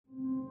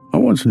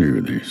once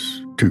knew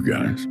these two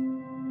guys.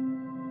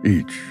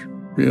 Each,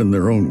 in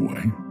their own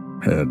way,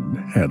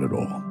 had it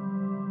all.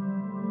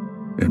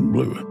 And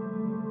blew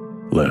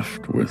it.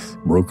 Left with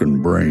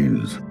broken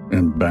brains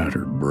and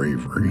battered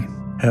bravery,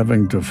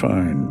 having to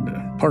find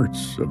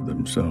parts of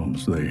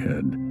themselves they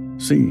had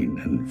seen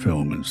in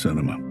film and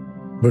cinema.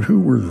 But who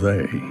were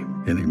they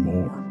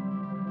anymore?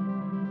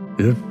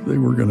 If they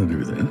were going to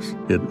do this,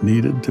 it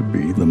needed to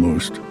be the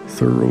most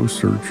thorough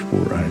search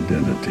for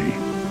identity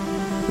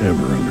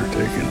ever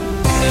undertaken.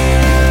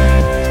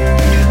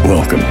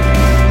 Welcome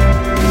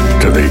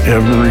to the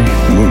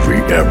Every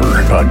Movie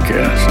Ever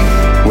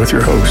podcast with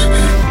your hosts,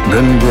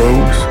 Ben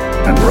Groves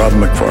and Rob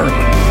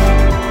McFarlane.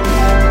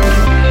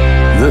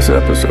 This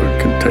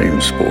episode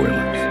contains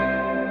spoilers.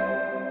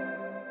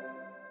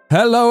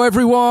 Hello,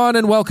 everyone,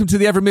 and welcome to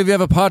the Every Movie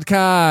Ever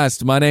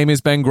podcast. My name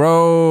is Ben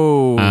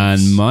Groves.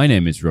 And my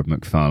name is Rob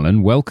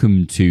McFarlane.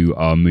 Welcome to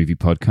our movie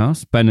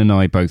podcast. Ben and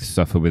I both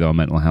suffer with our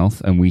mental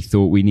health, and we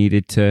thought we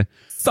needed to...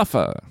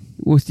 Suffer.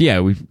 Well, yeah,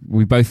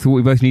 we both thought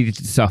we both needed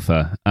to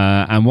suffer.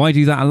 And why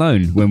do that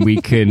alone when we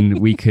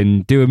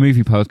can do a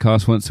movie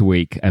podcast once a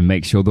week and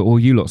make sure that all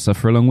you lot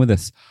suffer along with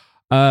us?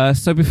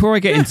 So before I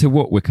get into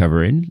what we're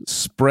covering...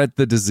 Spread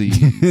the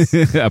disease.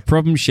 A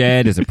problem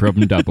shared is a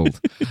problem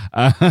doubled.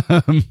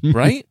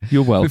 Right?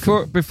 You're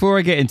welcome. Before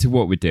I get into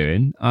what we're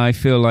doing, I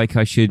feel like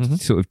I should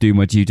sort of do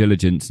my due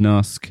diligence and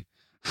ask,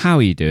 how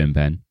are you doing,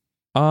 Ben?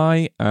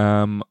 I'm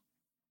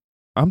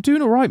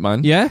doing all right,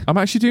 man. Yeah? I'm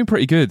actually doing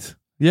pretty good.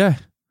 Yeah.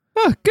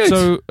 Oh, good.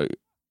 So,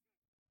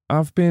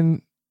 I've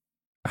been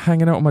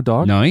hanging out with my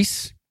dog.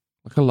 Nice.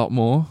 Like a lot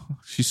more.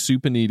 She's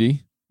super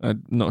needy.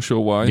 I'm not sure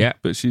why. Yeah.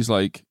 But she's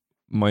like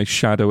my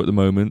shadow at the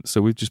moment.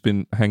 So we've just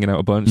been hanging out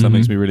a bunch. That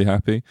makes me really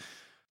happy.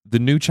 The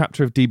new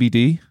chapter of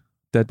DBD,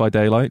 Dead by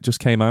Daylight, just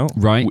came out.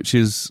 Right. Which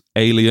is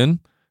Alien.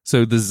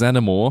 So the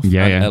Xenomorph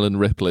and Ellen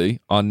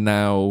Ripley are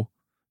now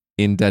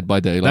in Dead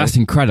by Daylight. That's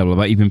incredible. I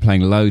bet you've been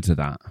playing loads of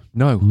that.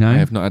 No, I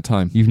have not had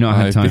time. You've not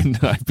had time.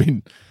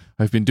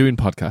 I've been doing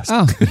podcasts.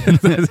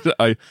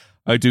 Oh.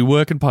 I do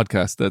work and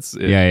podcast. That's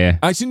it. Yeah.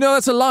 Actually, no,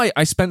 that's a lie.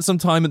 I spent some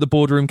time at the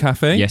Boardroom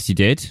Cafe. Yes, you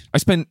did. I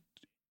spent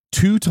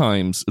 2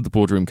 times at the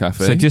Boardroom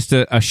Cafe. So just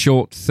a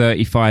short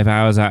 35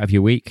 hours out of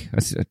your week,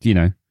 you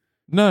know.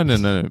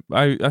 No.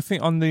 I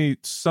think on the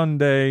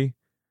Sunday,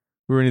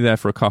 we were only there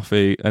for a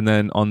coffee. And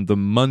then on the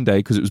Monday,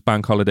 because it was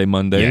Bank Holiday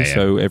Monday,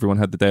 so everyone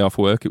had the day off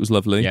work. It was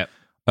lovely. Yep.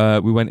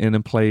 We went in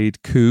and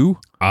played Coup with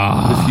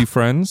a few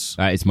friends.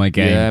 That is my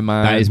game. Yeah,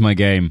 man. That is my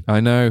game.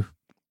 I know.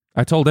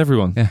 I told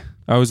everyone. Yeah.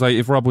 I was like,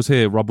 if Rob was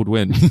here, Rob would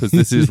win because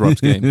this is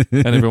Rob's game.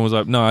 And everyone was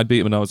like, no, I'd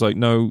beat him. And I was like,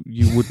 no,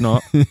 you would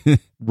not.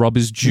 Rob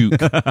is Duke.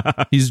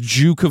 He's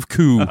Duke of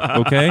Coup,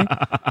 okay?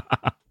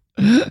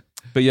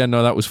 But yeah,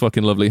 no, that was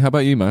fucking lovely. How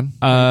about you, man?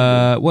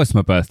 What's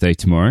my birthday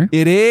tomorrow?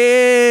 It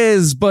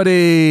is,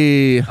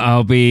 buddy.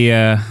 I'll be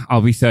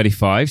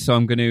 35, so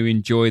I'm going to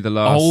enjoy the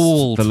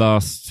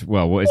last.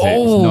 Well, what is it?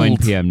 It's 9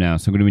 p.m. now,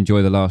 so I'm going to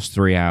enjoy the last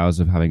 3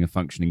 hours of having a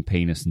functioning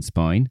penis and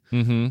spine.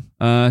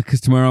 Because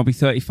tomorrow I'll be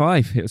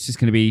 35. It's just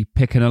going to be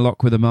picking a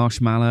lock with a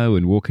marshmallow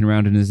and walking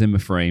around in a Zimmer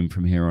frame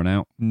from here on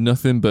out.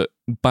 Nothing but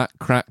back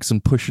cracks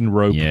and pushing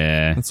rope.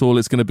 Yeah, that's all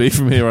it's going to be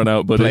from here on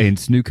out, buddy. Playing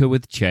snooker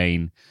with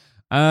chain.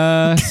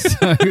 So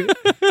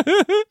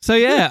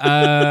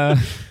yeah.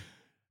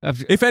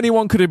 If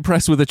anyone could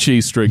impress with a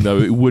cheese string, though,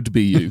 it would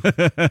be you.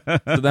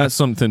 So that's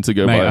something to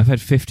go by. I've had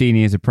 15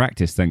 years of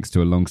practice thanks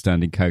to a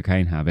long-standing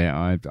cocaine habit.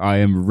 I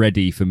am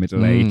ready for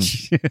middle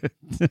age.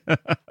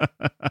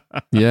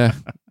 Yeah.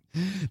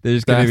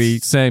 There's going to be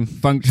same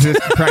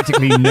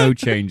practically no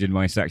change in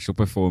my sexual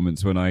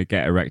performance when I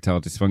get erectile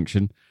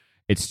dysfunction.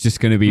 It's just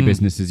going to be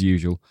business as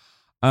usual.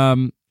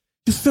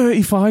 You're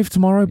 35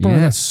 tomorrow, bro. Yeah.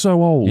 That's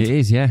so old. It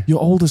is, yeah. You're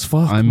old as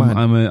fuck, man.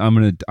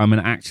 I'm an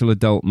actual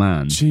adult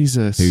man.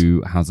 Jesus.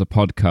 Who has a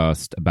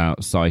podcast about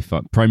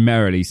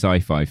primarily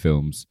sci-fi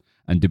films,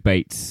 and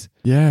debates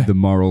the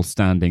moral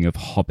standing of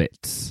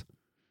hobbits.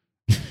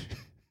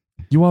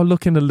 You are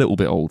looking a little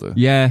bit older.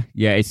 Yeah.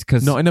 It's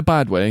because not in a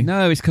bad way.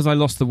 No, it's because I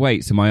lost the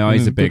weight, so my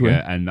eyes are bigger,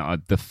 and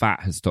the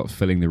fat has stopped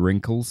filling the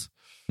wrinkles.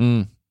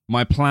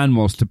 My plan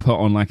was to put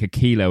on like a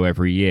kilo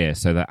every year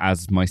so that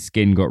as my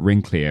skin got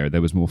wrinklier,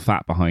 there was more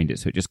fat behind it.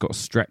 So it just got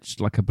stretched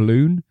like a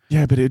balloon.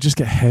 Yeah, but it would just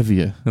get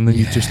heavier and then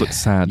you'd just look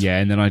sad. Yeah,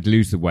 and then I'd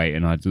lose the weight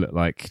and I'd look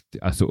like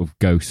a sort of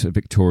ghost, a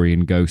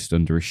Victorian ghost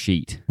under a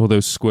sheet. Or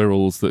those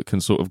squirrels that can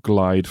sort of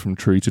glide from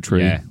tree to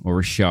tree. Yeah, or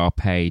a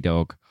Shar-Pei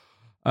dog.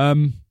 I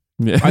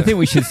think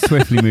we should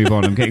swiftly move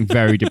on. I'm getting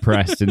very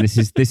depressed, and this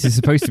is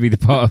supposed to be the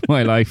part of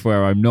my life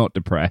where I'm not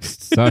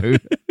depressed. So...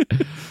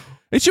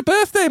 It's your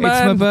birthday,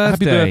 man. It's my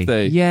birthday. Happy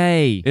birthday.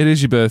 Yay. It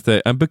is your birthday.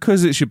 And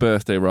because it's your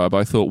birthday, Rob,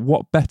 I thought,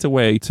 what better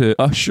way to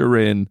usher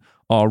in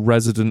our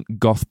resident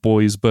goth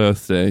boy's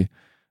birthday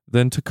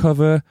than to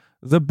cover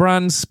the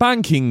brand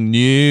spanking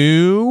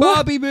new...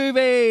 Barbie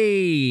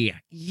movie!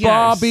 Yes.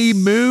 Barbie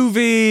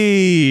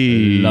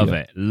movie! Love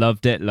it.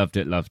 Loved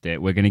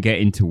it. We're going to get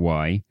into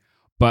why.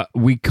 But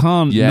we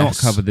can't not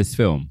cover this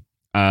film.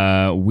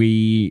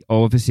 We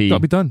are obviously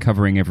Gotta be done.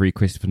 Covering every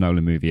Christopher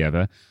Nolan movie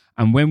ever.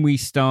 And when we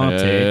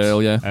started,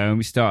 Hell yeah.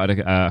 we started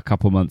a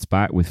couple months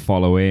back with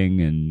Following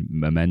and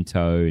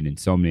Memento and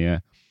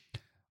Insomnia.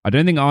 I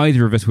don't think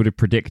either of us would have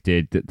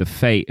predicted that the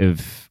fate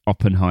of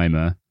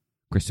Oppenheimer,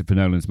 Christopher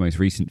Nolan's most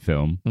recent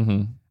film,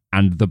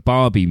 and the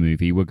Barbie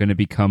movie were going to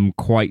become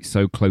quite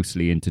so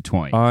closely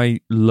intertwined. I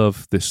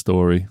love this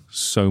story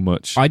so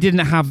much. I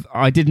didn't have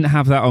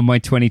that on my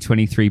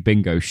 2023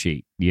 bingo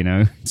sheet, you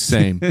know?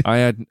 Same.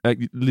 I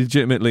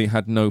legitimately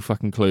had no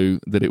fucking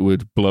clue that it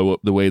would blow up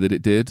the way that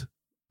it did.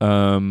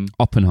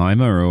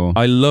 Oppenheimer, or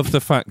I love the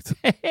fact.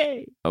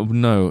 Oh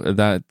no,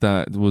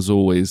 that was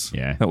always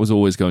that was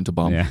always going to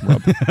bomb. Yeah.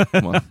 Rob.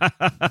 Come on.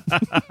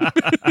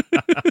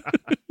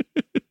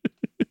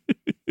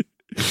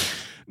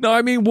 No,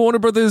 I mean Warner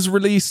Brothers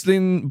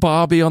releasing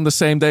Barbie on the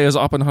same day as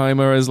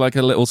Oppenheimer as like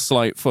a little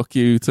slight fuck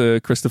you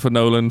to Christopher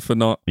Nolan for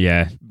not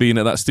being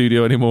at that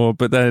studio anymore.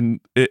 But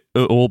then it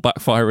all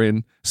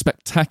backfiring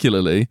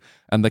spectacularly,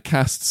 and the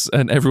casts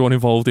and everyone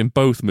involved in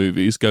both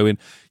movies going,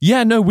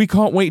 yeah, no, we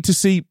can't wait to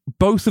see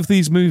both of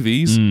these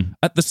movies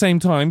at the same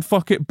time.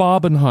 Fuck it,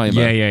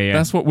 Barbenheimer. Yeah.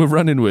 That's what we're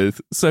running with.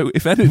 So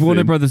if anything,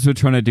 Warner Brothers were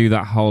trying to do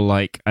that whole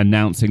like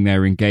announcing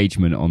their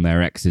engagement on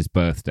their ex's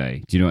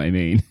birthday. Do you know what I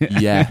mean?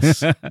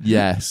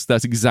 Yes,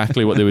 that's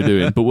exactly what they were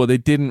doing. But what they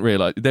didn't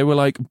realize, they were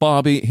like,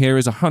 Barbie, here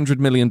is $100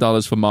 million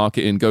for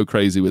marketing. Go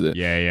crazy with it.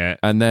 Yeah.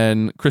 And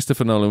then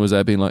Christopher Nolan was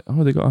there being like,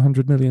 oh, they got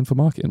 $100 million for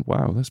marketing.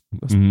 Wow, that's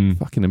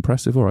fucking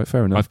impressive. All right,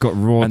 fair enough. I've got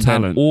raw and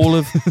talent. All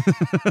of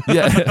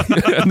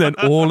and then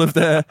all of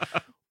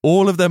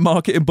their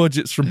marketing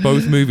budgets from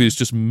both movies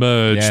just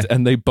merged,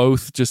 and they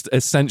both just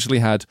essentially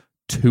had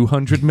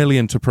 $200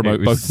 million to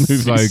promote both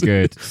movies.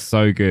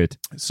 So good.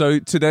 So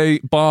today,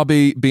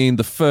 Barbie being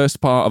the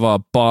first part of our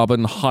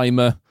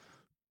Barbenheimer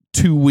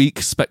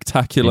 2-week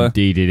spectacular.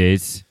 Indeed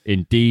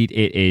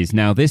it is.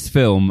 Now, this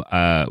film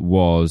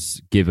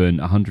was given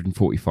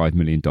 $145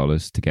 million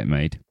to get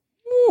made.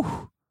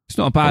 Woo. It's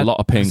not a bad. A lot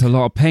of pink. It's a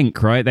lot of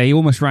pink, right? They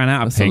almost ran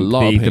out of pink.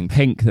 The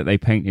pink that they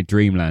painted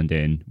Dreamland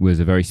in was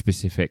a very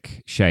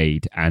specific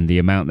shade, and the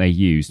amount they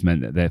used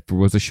meant that there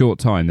was a short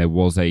time there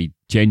was a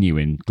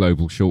genuine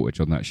global shortage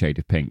on that shade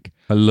of pink.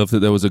 I love that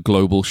there was a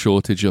global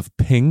shortage of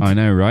pink. I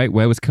know, right?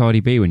 Where was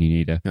Cardi B when you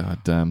need her? God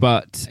damn.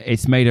 But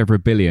it's made over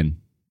 $1 billion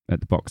at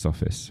the box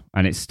office,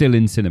 and it's still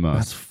in cinemas.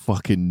 That's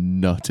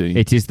fucking nutty.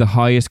 It is the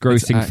highest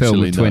grossing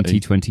film of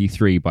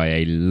 2023 by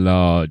a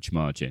large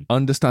margin.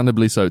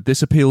 Understandably so.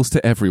 This appeals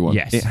to everyone.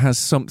 Yes. It has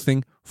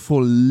something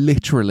for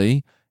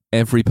literally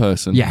every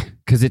person. Yeah,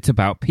 because it's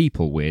about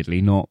people,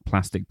 weirdly, not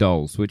plastic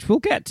dolls, which we'll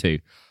get to.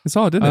 It's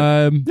hard, isn't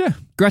it? Yeah.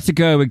 Greta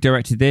Gerwig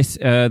directed this.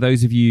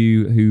 Those of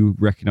you who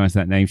recognise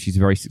that name, she's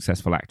a very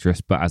successful actress,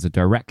 but as a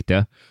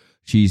director,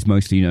 she's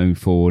mostly known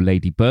for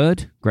Lady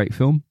Bird, great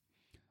film.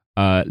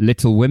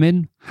 Little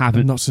Women,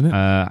 haven't I've not seen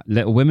it.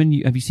 Little Women,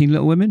 have you seen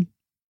Little Women?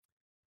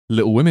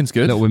 Little Women's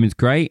good. Little Women's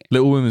great.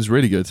 Little Women's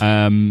really good.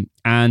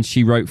 And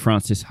she wrote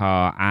Frances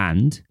Ha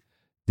and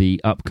the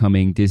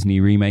upcoming Disney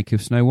remake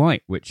of Snow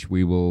White, which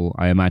we will,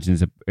 I imagine,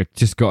 it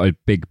just got a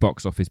big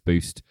box office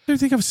boost. I don't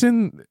think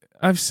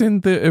I've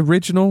seen the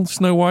original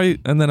Snow White,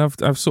 and then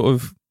I've sort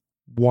of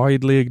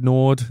widely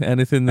ignored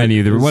anything that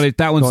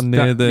that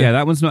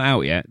one's not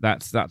out yet.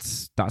 That's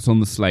on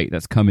the slate.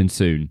 That's coming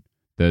soon.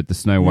 The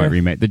Snow White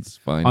remake. That's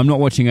fine. I'm not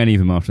watching any of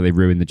them after they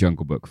ruined the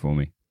Jungle Book for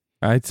me.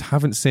 I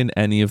haven't seen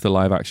any of the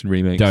live action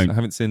remakes. I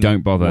haven't seen.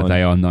 Don't bother. One.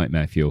 They are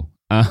nightmare fuel.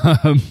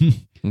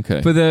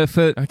 Okay.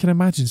 For I can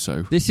imagine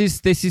so. This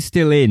is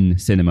still in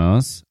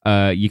cinemas.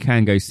 You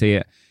can go see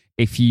it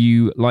if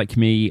you, like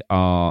me,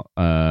 are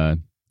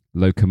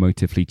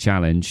locomotively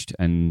challenged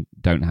and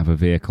don't have a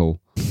vehicle.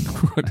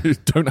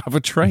 Don't have a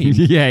train.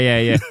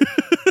 Yeah.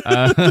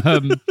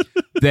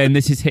 Then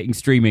this is hitting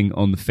streaming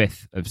on the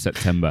 5th of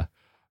September.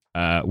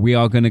 We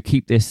are going to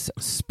keep this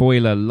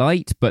spoiler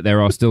light, but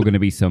there are still going to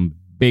be some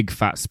big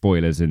fat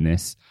spoilers in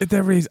this.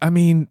 There is. I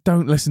mean,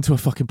 don't listen to a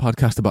fucking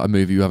podcast about a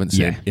movie you haven't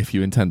seen if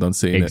you intend on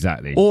seeing it.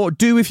 Exactly. Or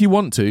do if you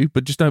want to,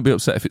 but just don't be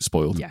upset if it's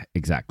spoiled. Yeah,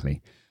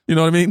 exactly. You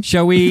know what I mean?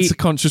 Shall we? It's a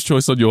conscious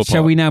choice on your part.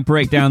 Shall we now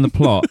break down the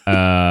plot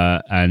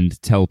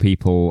and tell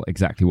people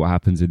exactly what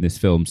happens in this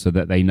film so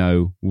that they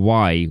know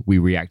why we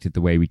reacted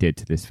the way we did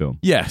to this film?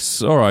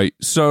 Yes. All right.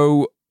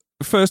 So,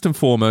 first and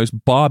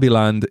foremost, Barbie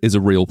Land is a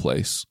real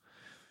place.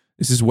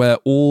 This is where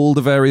all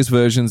the various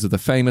versions of the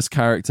famous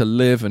character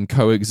live and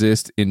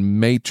coexist in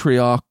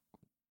matriarch.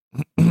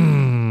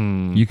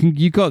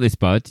 You got this,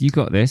 bud. You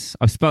got this.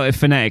 I've spelled it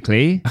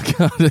phonetically.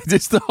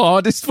 It's the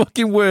hardest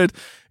fucking word.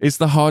 It's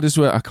the hardest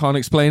word. I can't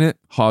explain it.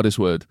 Hardest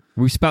word.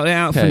 We spelled it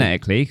out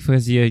phonetically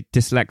because you're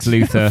Dyslex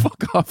Luther.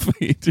 Fuck off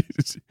me.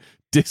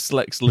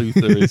 Dyslex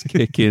Luther is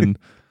kicking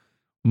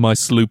my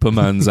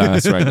Slooperman's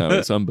ass right now.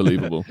 It's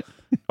unbelievable.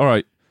 All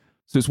right.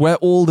 So it's where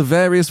all the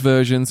various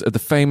versions of the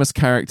famous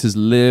characters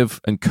live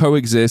and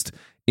coexist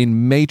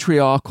in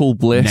matriarchal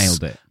bliss.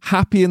 Nailed it.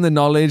 Happy in the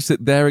knowledge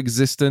that their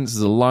existence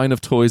as a line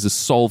of toys has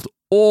solved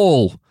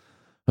all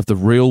of the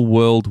real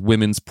world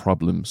women's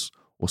problems.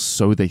 or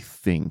so they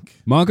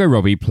think. Margot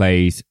Robbie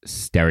plays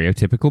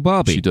stereotypical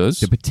Barbie. She does.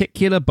 The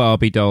particular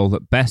Barbie doll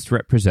that best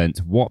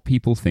represents what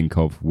people think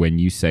of when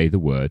you say the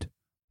word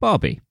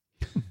Barbie.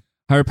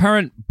 Her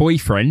apparent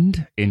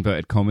boyfriend,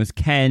 inverted commas,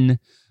 Ken,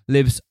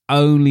 lives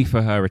only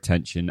for her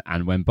attention,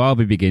 and when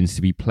Barbie begins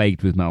to be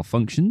plagued with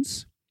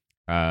malfunctions,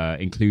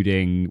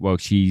 including, well,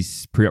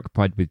 she's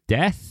preoccupied with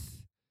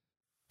death.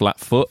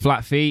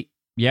 Flat feet,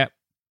 yep.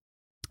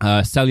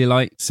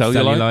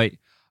 Cellulite.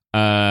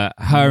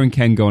 Her and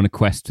Ken go on a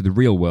quest to the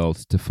real world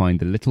to find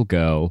the little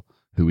girl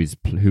who is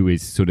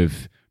sort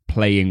of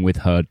playing with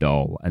her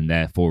doll and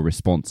therefore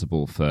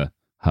responsible for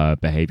her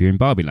behavior in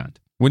Barbie Land.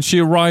 When she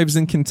arrives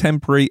in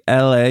contemporary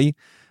LA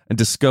and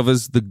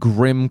discovers the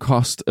grim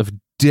cost of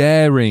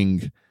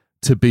daring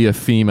to be a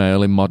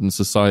female in modern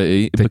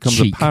society, it becomes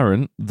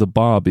apparent the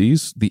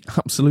Barbies, the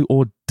absolute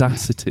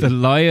audacity. The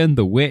lion,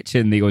 the witch,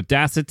 and the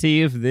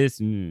audacity of this.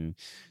 Moving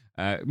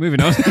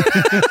on.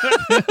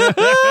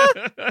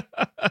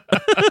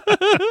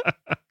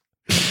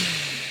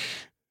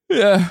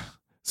 Yeah.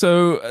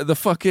 So the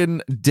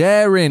fucking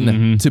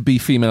daring to be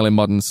female in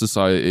modern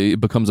society, it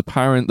becomes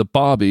apparent the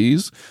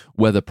Barbies,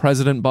 whether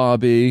President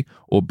Barbie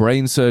or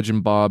Brain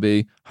Surgeon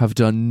Barbie, have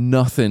done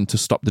nothing to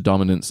stop the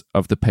dominance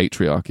of the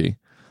patriarchy.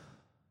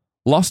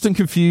 Lost and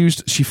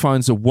confused, she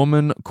finds a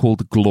woman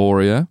called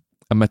Gloria,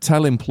 a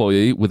Mattel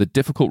employee with a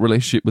difficult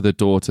relationship with her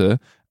daughter,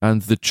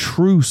 and the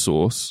true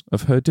source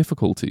of her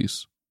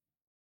difficulties.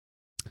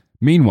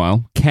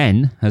 Meanwhile,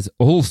 Ken has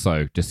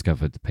also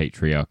discovered the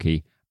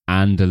patriarchy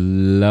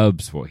and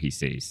loves what he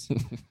sees.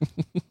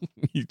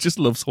 He just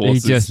loves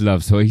horses. He just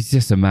loves horses. He's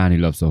just a man who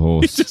loves a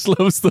horse. He just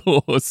loves the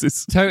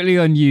horses. Totally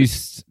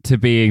unused to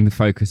being the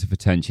focus of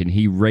attention,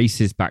 he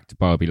races back to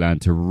Barbie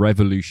Land to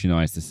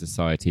revolutionize the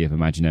society of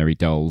imaginary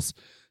dolls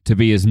to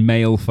be as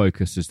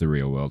male-focused as the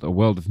real world. A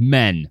world of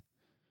men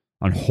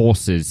and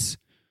horses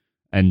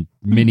and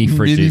mini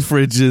fridges. Mini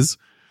fridges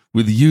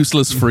with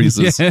useless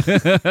freezers. Yeah.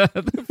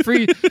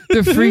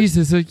 The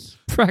freezers are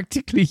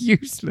practically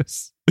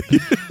useless.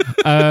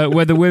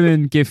 Where the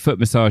women give foot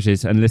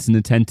massages and listen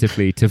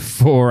attentively to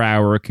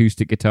 4-hour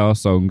acoustic guitar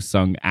songs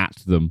sung at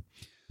them.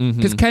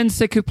 Because Ken's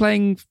sick of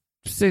playing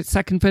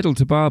second fiddle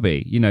to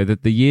Barbie. You know,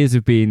 the years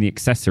of being the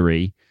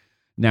accessory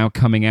now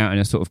coming out in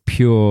a sort of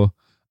pure,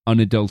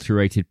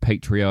 unadulterated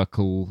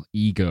patriarchal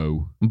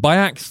ego. By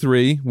Act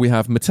 3, we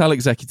have Mattel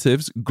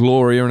executives,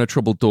 Gloria and her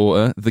troubled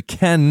daughter, the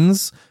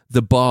Kens,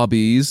 the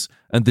Barbies,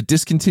 and the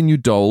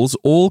discontinued dolls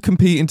all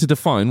competing to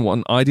define what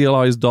an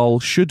idealized doll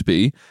should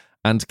be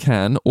and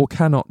can or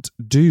cannot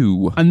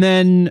do. And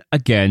then,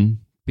 again,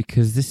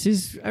 because this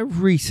is a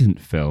recent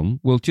film,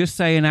 we'll just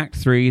say in Act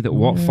 3 that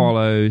what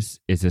follows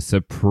is a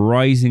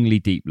surprisingly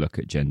deep look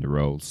at gender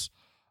roles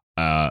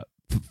for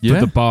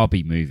the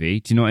Barbie movie.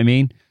 Do you know what I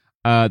mean?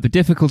 The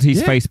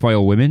difficulties faced by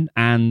all women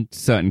and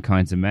certain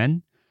kinds of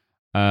men.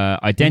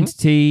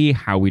 Identity,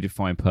 how we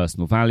define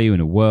personal value in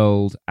a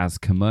world as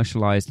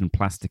commercialized and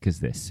plastic as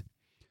this.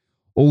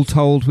 All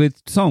told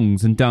with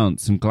songs and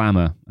dance and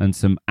glamour and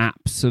some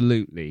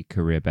absolutely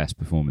career best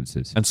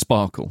performances. And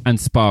sparkle.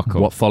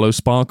 What follows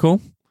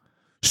sparkle?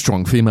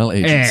 Strong female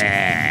agency.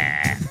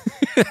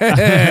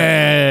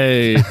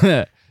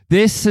 Hey!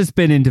 This has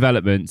been in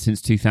development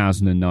since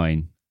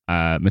 2009.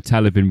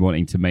 Mattel have been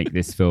wanting to make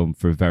this film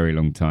for a very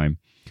long time.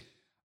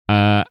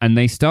 And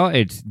they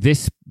started,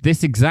 this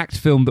exact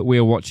film that we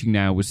are watching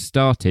now was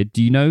started.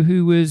 Do you know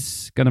who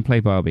was going to play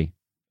Barbie?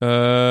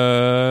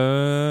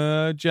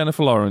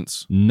 Jennifer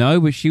Lawrence. No,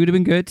 but she would have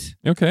been good.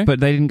 Okay.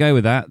 But they didn't go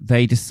with that.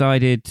 They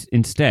decided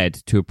instead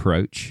to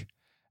approach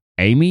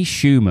Amy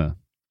Schumer.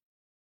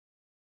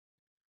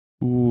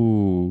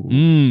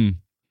 Ooh.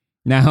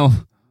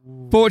 Now,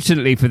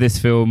 fortunately for this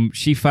film,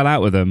 she fell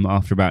out with them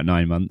after about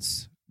 9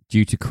 months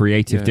due to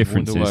creative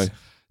differences.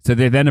 So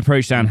they then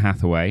approached Anne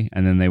Hathaway,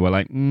 and then they were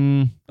like,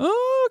 okay.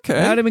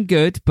 That would have been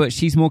good, but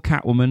she's more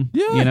Catwoman,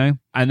 you know?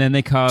 And then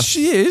they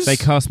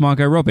cast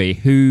Margot Robbie,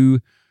 who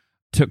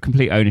took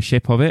complete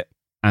ownership of it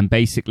and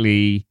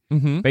basically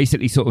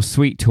sort of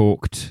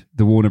sweet-talked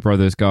the Warner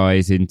Brothers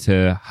guys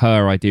into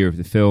her idea of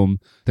the film,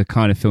 the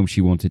kind of film she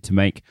wanted to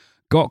make.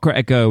 Got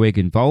Greta Gerwig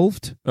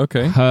involved.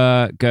 Okay.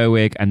 Her,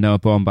 Gerwig, and Noah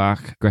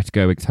Baumbach, Greta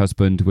Gerwig's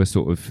husband,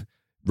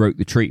 wrote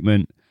the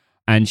treatment.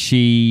 And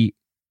she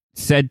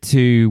said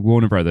to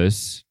Warner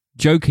Brothers,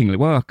 jokingly,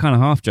 well, kind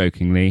of half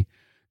jokingly,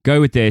 go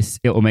with this,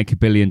 it'll make $1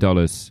 billion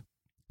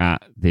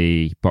at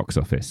the box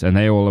office. And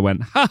they all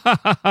went, ha ha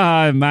ha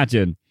ha,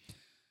 imagine.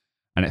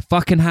 And it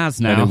fucking has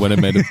now. And it would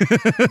have made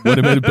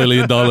 $1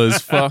 billion.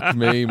 Fuck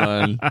me,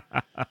 man.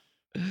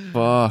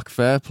 Fuck,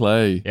 fair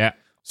play. Yeah.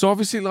 So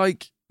obviously,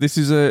 like, this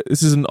is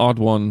an odd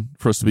one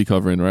for us to be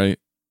covering, right?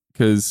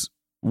 Because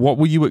what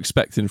were you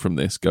expecting from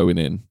this going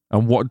in?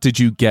 And what did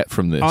you get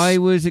from this? I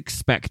was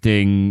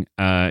expecting,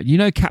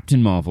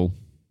 Captain Marvel,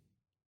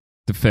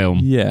 the film?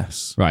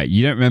 Yes. Right,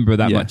 you don't remember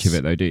that much of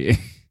it, though, do you?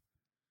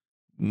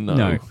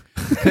 No.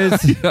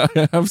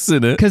 I have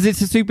seen it. Because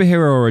it's a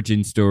superhero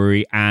origin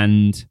story,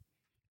 and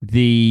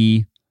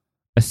the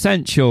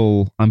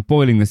essential. I'm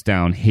boiling this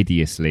down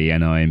hideously,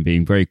 and I am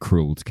being very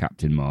cruel to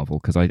Captain Marvel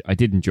because I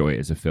did enjoy it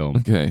as a film.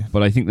 Okay.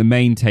 But I think the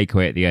main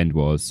takeaway at the end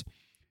was,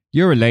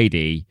 you're a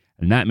lady,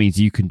 and that means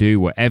you can do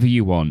whatever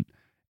you want,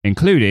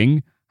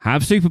 including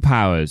have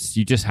superpowers.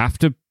 You just have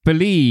to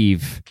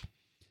believe.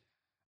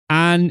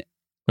 And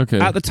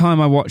at the time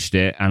I watched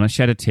it, and I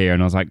shed a tear,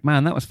 and I was like,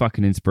 man, that was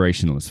fucking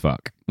inspirational as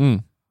fuck.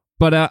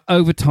 But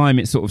over time,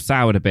 it sort of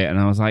soured a bit, and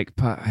I was like,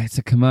 but it's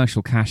a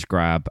commercial cash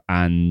grab,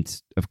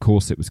 and of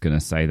course it was going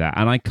to say that.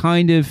 And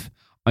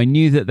I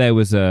knew that there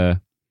was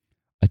a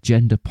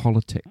gender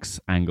politics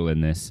angle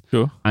in this.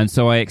 Sure. And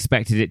so I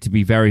expected it to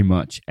be very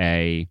much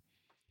a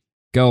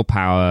girl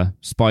power,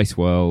 Spice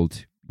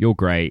World, you're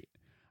great.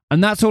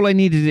 And that's all I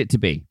needed it to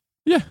be.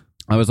 Yeah.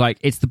 I was like,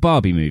 it's the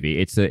Barbie movie.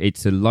 It's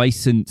a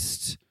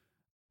licensed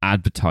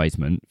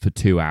advertisement for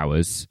 2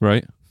 hours.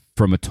 Right.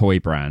 From a toy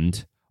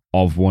brand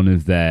of one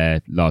of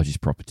their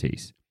largest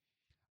properties.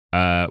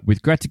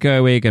 With Greta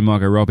Gerwig and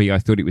Margot Robbie, I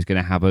thought it was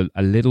going to have a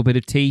little bit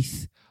of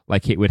teeth.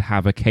 Like it would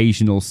have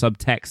occasional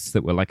subtexts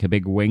that were like a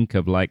big wink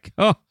of like,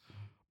 oh,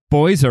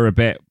 boys are a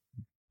bit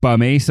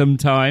bummy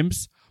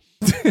sometimes.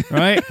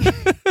 Right?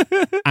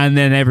 And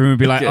then everyone would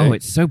be like, oh,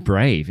 it's so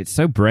brave. It's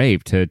so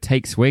brave to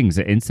take swings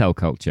at incel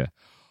culture.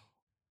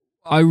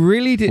 I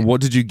really did.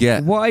 What did you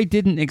get? What I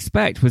didn't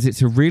expect was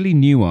it's a really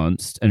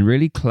nuanced and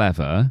really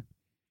clever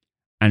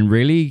and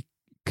really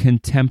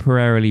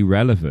contemporarily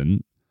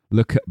relevant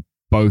look at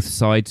both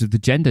sides of the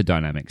gender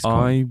dynamics.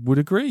 I would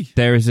agree.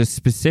 There is a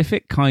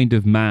specific kind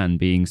of man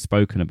being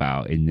spoken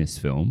about in this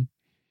film.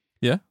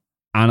 Yeah.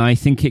 And I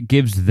think it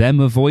gives them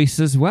a voice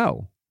as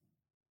well.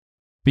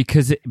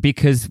 Because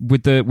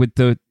with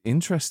the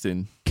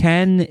interesting,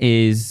 Ken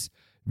is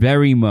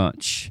very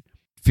much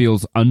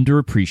feels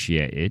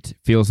underappreciated,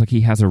 feels like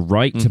he has a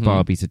right to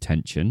Barbie's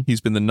attention.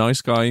 He's been the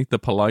nice guy, the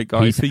polite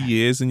guy for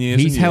years and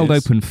years. He's held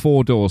open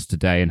 4 doors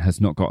today and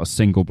has not got a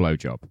single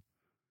blowjob.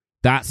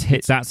 That's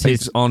his.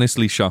 It's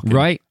honestly shocking,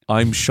 right?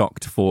 I'm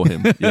shocked for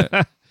him.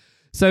 Yeah.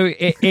 So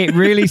it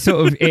really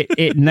sort of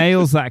it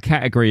nails that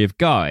category of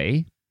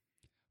guy,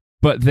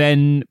 but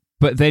then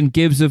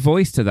gives a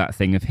voice to that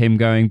thing of him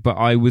going, but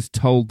I was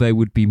told there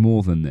would be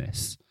more than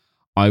this.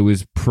 I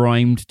was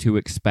primed to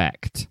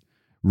expect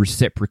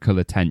reciprocal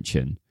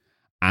attention,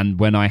 and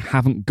when I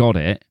haven't got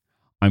it,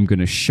 I'm going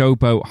to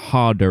showboat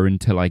harder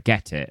until I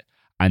get it,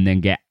 and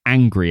then get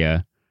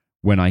angrier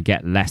when I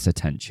get less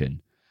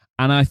attention.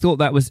 And I thought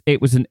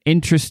it was an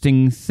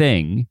interesting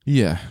thing,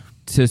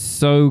 to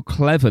so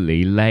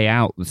cleverly lay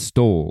out the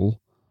stall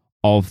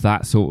of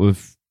that sort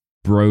of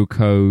bro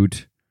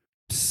code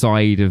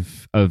side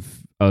of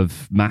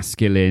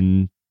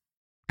masculine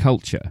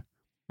culture.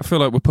 I feel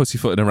like we're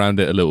pussyfooting around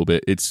it a little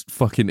bit. It's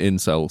fucking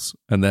incels,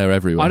 and they're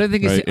everywhere. I don't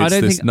think right? I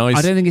don't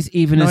think it's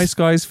even nice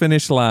guys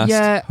finish last.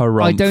 Yeah,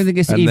 harumph, I don't think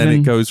it's and even. And then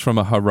it goes from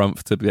a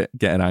harumph to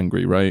getting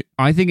angry, right?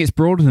 I think it's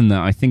broader than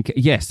that. I think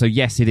yes. So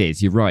yes, it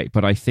is. You're right,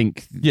 but I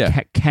think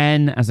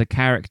Ken as a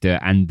character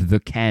and the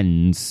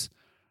Kens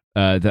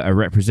that are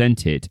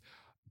represented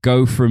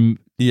go from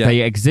they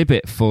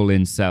exhibit full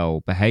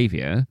incel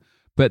behavior,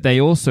 but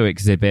they also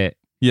exhibit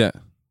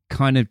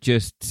kind of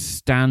just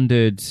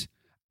standard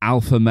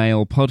alpha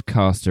male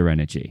podcaster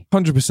energy.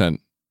 100%.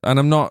 And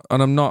I'm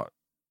not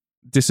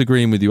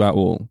disagreeing with you at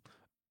all.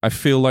 I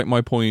feel like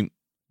my point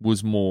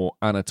was more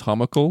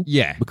anatomical.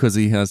 Yeah. Because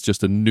he has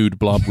just a nude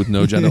blob with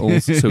no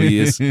genitals. So he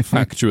is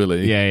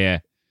factually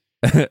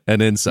an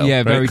incel.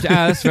 Yeah, right?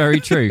 That's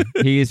very true.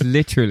 He is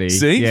literally.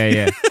 See?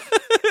 Yeah.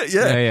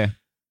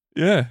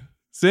 Yeah.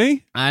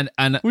 See? And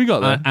we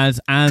got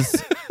that.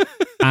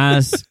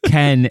 As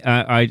Ken,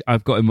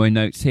 I've got in my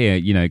notes here,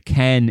 you know,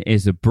 Ken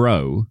is a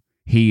bro.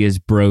 He is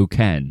bro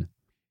Ken.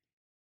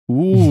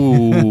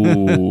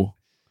 Ooh.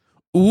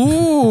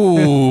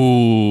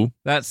 Ooh.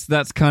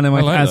 That's kind of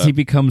like as he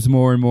becomes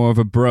more and more of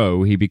a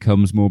bro, he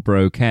becomes more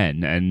bro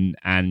Ken.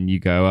 And you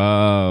go,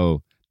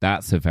 oh,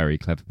 that's a very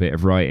clever bit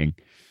of writing.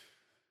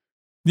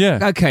 Yeah.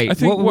 Okay.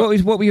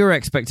 What were your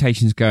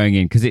expectations going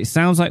in? Because it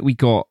sounds like we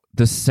got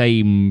the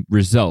same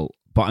result,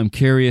 but I'm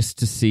curious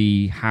to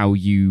see how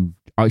you...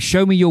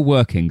 show me your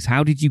workings.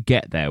 How did you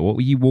get there? What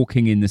were you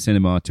walking in the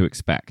cinema to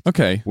expect?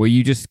 Okay. Were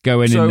you just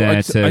going in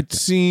there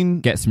to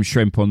get some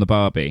shrimp on the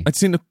Barbie? I'd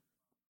seen that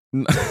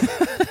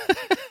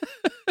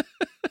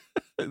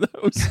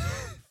was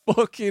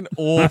fucking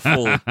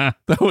awful.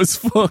 That was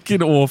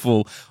fucking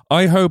awful.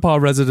 I hope our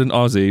resident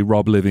Aussie,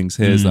 Rob Livings,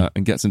 hears that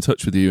and gets in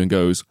touch with you and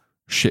goes,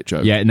 shit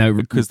joke. Yeah, no.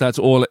 Because that's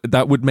all,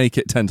 that would make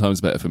it 10 times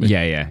better for me.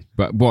 Yeah.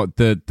 But what,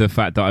 the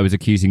fact that I was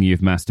accusing you of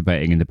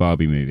masturbating in the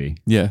Barbie movie?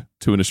 Yeah,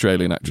 to an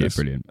Australian actress.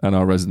 Yeah, brilliant. And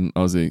our resident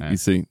Aussie, you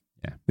see,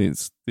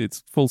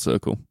 it's full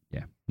circle.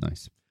 Yeah,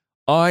 nice.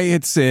 I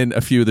had seen a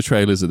few of the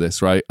trailers of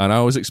this, right? And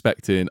I was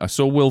expecting, I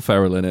saw Will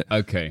Ferrell in it.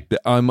 Okay.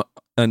 I'm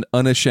an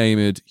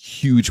unashamed,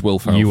 huge Will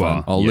Ferrell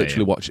fan. I'll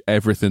literally watch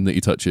everything that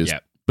he touches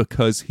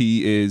because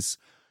he is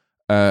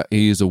a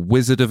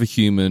wizard of a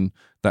human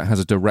that has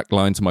a direct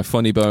line to my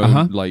funny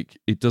bone. Like,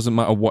 it doesn't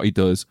matter what he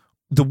does.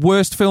 The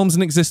worst films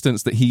in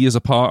existence that he is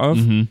a part of,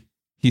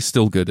 he's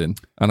still good in,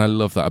 and I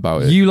love that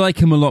about it. You like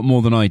him a lot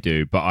more than I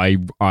do, but I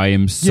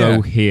am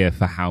so here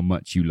for how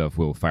much you love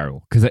Will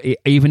Ferrell. Because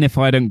even if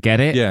I don't get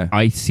it,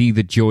 I see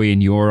the joy in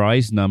your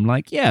eyes, and I'm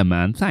like, yeah,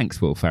 man,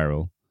 thanks, Will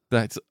Ferrell.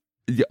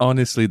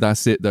 Honestly,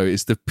 that's it, though.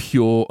 It's the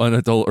pure,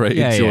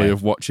 unadulterated joy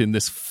of watching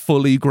this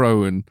fully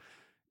grown,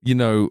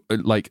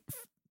 like,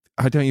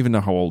 I don't even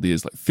know how old he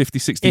is, like 50,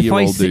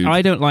 60-year-old dude.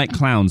 I don't like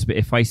clowns, but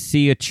if I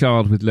see a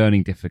child with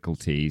learning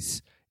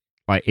difficulties,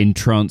 like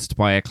entranced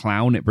by a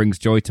clown, it brings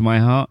joy to my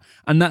heart.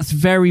 And that's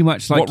very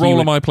much like... What role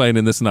am I playing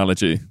in this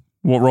analogy?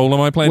 What role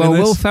am I playing in this?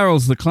 Well, Will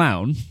Ferrell's the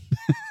clown.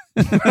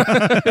 For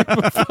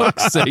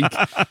fuck's sake.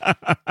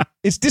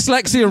 It's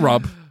dyslexia,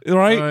 Rob,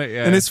 right?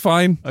 And it's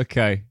fine.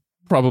 Okay.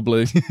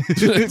 Probably.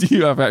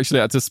 You have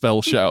actually had to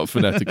spell shout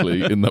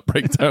phonetically in that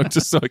breakdown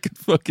just so I could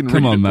fucking read it.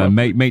 Come on, man.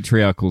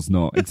 Matriarchal's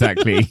not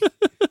exactly...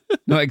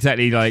 not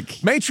exactly like...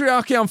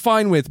 Matriarchy I'm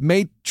fine with.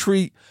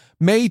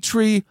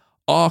 Matriarchal.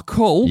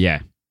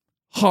 Yeah.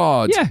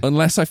 Hard. Yeah.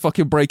 Unless I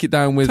fucking break it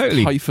down with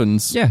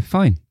hyphens. Yeah,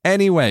 fine.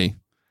 Anyway,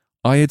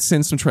 I had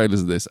seen some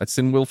trailers of this. I'd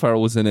seen Will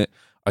Ferrell was in it.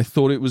 I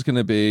thought it was going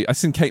to be... I'd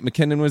seen Kate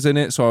McKinnon was in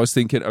it, so I was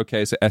thinking,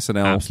 okay, so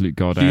SNL. Absolute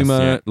goddess.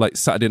 Humor, like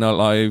Saturday Night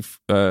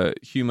Live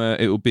humor.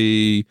 It will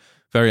be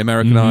very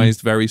Americanized,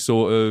 very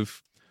sort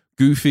of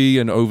goofy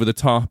and over the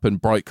top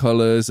and bright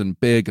colors and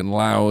big and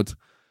loud.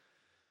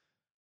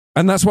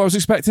 And that's what I was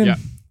expecting. Yeah.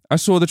 I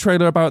saw the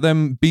trailer about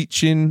them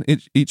beaching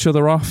each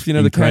other off, the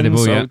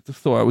Incredible, Kens. yeah. I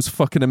thought it was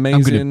fucking amazing.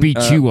 I'm going to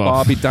beach you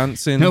off. Barbie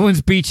dancing. No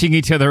one's beaching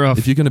each other off.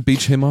 If you're going to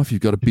beach him off,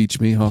 you've got to beach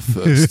me off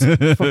first.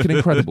 Fucking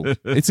incredible.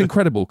 It's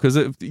incredible because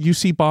you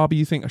see Barbie,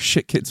 you think a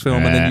shit kids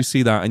film, and then you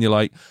see that and you're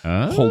like,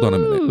 hold on a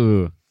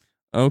minute.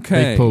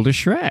 Okay. They pulled a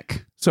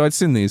Shrek. So I'd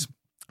seen these.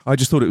 I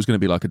just thought it was going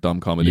to be like a dumb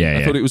comedy.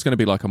 I thought it was going to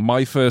be like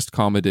my first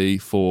comedy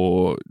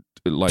for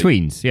like...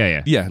 Tweens,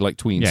 yeah. Yeah, like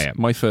tweens. Yeah.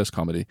 My first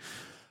comedy.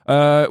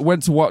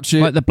 Went to watch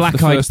it like the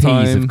Black Eyed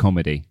Peas of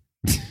comedy.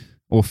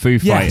 Or Foo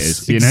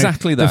Fighters.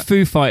 Exactly that. The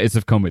Foo Fighters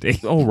of comedy.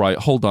 All right,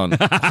 hold on.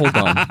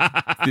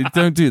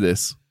 Don't do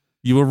this.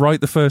 You were right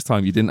the first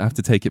time. You didn't have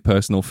to take it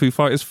personal. Foo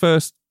Fighters'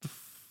 first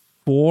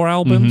 4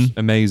 albums,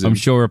 amazing. I'm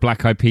sure a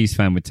Black Eyed Peas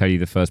fan would tell you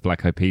the first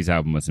Black Eyed Peas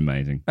album was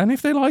amazing. And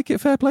if they like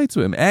it, fair play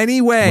to him.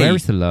 Anyway. Where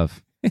is the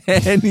love?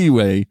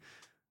 Anyway.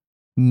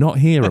 Not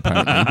here,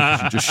 apparently.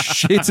 You just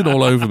shitted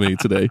all over me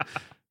today.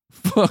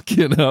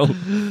 Fucking hell.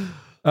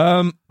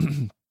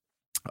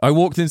 I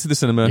walked into the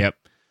cinema. Yep.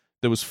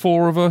 There was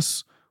 4 of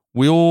us.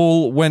 We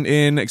all went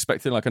in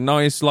expecting like a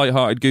nice,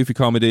 light-hearted, goofy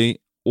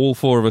comedy. All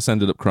 4 of us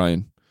ended up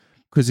crying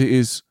because it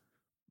is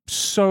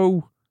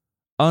so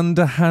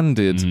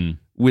underhanded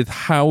with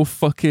how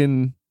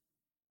fucking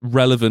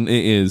relevant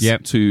it is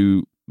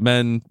to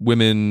men,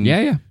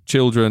 women,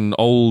 children,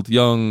 old,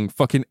 young,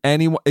 fucking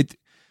anyone.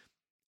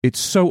 It's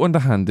so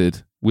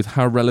underhanded with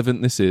how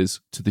relevant this is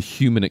to the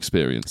human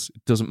experience.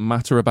 It doesn't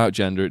matter about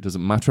gender. It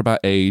doesn't matter about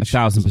age.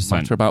 1,000%. It doesn't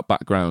matter about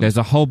background. There's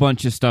a whole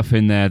bunch of stuff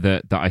in there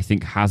that I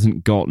think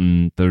hasn't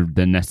gotten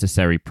the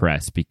necessary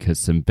press because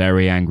some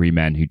very angry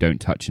men who don't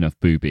touch enough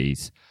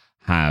boobies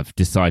have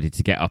decided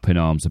to get up in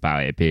arms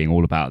about it being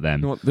all about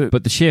them.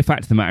 But the sheer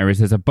fact of the matter is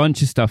there's a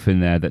bunch of stuff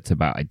in there that's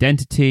about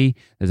identity.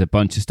 There's a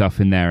bunch of stuff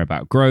in there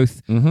about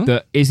growth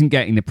that isn't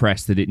getting the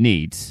press that it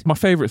needs. My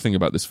favourite thing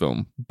about this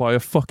film, by a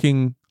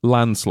fucking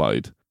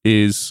landslide,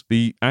 is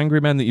the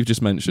angry men that you've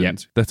just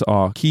mentioned that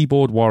are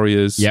keyboard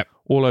warriors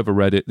all over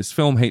Reddit. This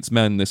film hates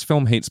men. This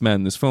film hates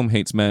men. This film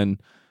hates men.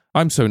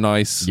 I'm so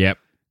nice.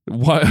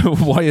 Why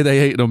are they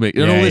hating on me?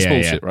 And all this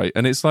bullshit, right?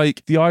 And it's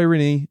like the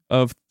irony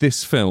of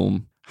this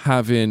film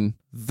having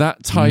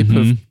that type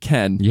of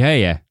Ken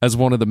as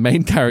one of the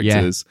main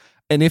characters.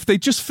 And if they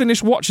just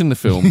finish watching the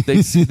film,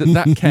 they see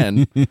that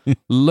Ken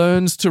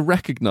learns to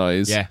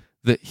recognize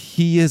that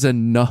he is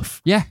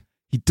enough.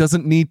 He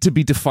doesn't need to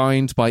be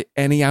defined by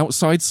any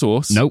outside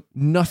source. Nope.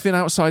 Nothing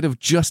outside of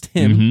just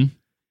him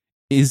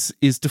is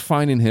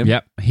defining him.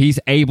 He's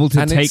able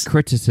to take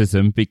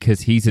criticism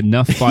because he's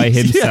enough by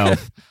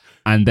himself.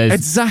 And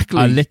there's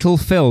a little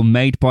film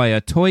made by a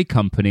toy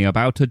company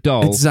about a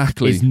doll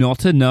is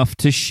not enough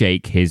to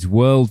shake his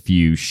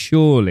worldview,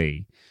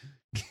 surely.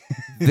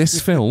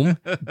 This film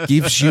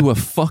gives you a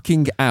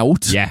fucking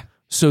out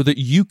so that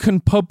you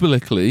can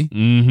publicly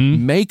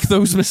make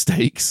those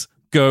mistakes,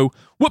 go,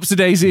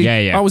 whoops-a-daisy,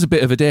 I was a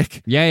bit of a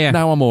dick.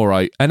 Now I'm all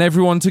right. And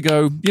everyone to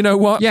go, you know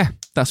what?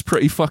 That's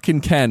pretty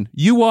fucking Ken.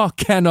 You are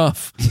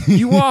Ken-off.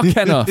 You are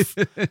Ken-off.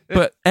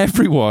 But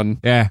everyone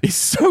is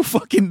so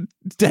fucking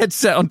dead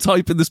set on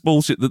typing this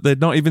bullshit that they're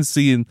not even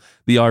seeing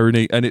the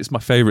irony. And it's my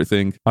favourite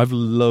thing. I've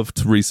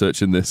loved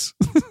researching this.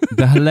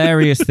 The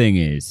hilarious thing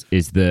is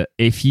that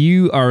if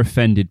you are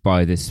offended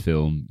by this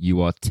film,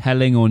 you are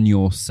telling on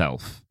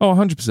yourself. Oh,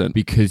 100%.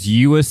 Because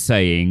you are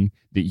saying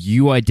that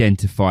you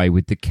identify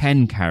with the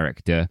Ken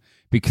character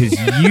because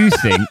you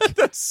think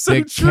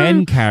the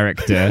Ken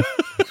character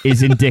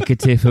is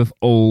indicative of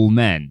all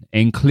men,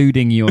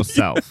 including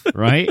yourself,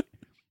 right?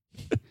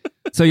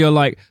 So you're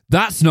like,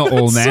 that's not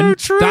all men.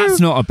 So that's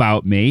not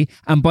about me.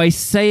 And by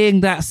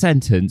saying that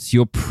sentence,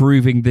 you're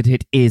proving that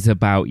it is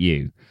about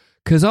you.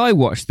 Because I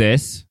watched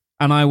this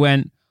and I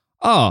went,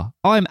 "Oh,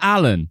 I'm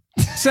Alan."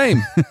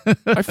 Same.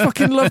 I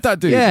fucking love that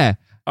dude. Yeah.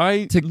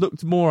 I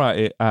looked more at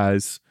it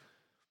as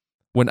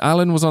when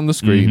Alan was on the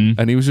screen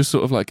and he was just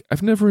sort of like,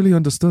 I've never really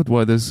understood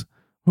why there's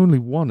only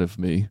one of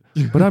me,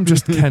 but I'm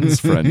just Ken's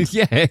friend.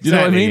 Yeah, exactly. You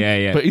know what I mean?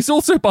 Yeah. But he's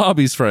also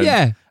Barbie's friend.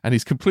 Yeah. And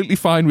he's completely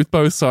fine with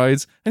both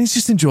sides and he's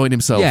just enjoying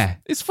himself. Yeah.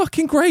 It's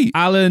fucking great.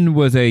 Alan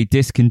was a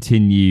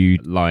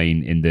discontinued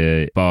line in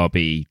the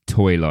Barbie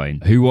toy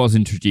line who was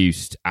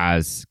introduced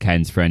as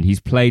Ken's friend. He's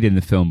played in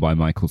the film by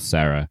Michael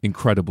Cera.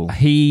 Incredible.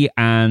 He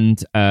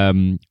and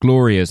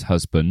Gloria's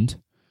husband,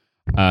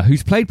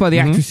 who's played by the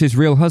actress's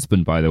real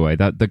husband, by the way.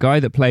 That the guy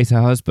that plays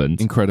her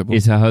husband Incredible.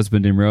 is her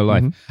husband in real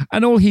life.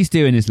 And all he's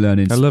doing is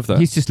learning. I love that.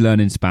 He's just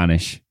learning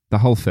Spanish the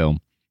whole film,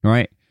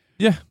 right?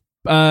 Yeah.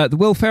 The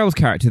Will Ferrell's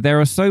character,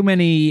 there are so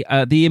many,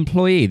 the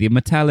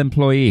Mattel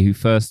employee who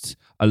first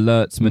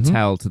alerts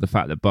Mattel to the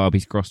fact that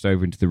Barbie's crossed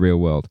over into the real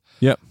world.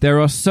 Yep. There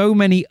are so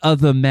many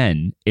other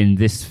men in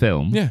this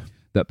film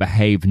that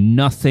behave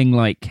nothing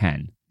like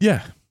Ken.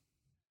 Yeah.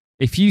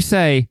 If you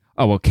say,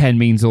 oh, well, Ken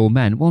means all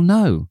men. Well,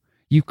 no.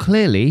 You've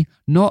clearly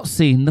not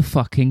seen the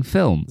fucking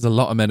film. There's a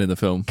lot of men in the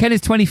film. Ken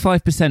is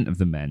 25% of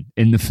the men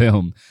in the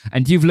film.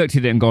 And you've looked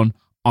at it and gone,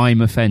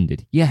 I'm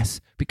offended.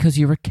 Yes, because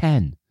you're a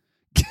Ken.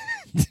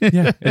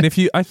 Yeah. And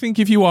I think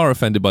if you are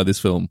offended by this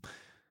film,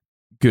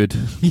 good.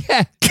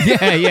 Yeah,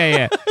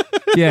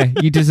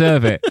 you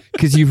deserve it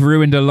because you've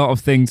ruined a lot of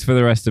things for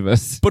the rest of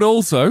us. But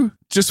also,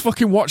 just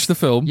fucking watch the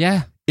film.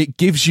 Yeah. It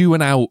gives you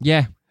an out.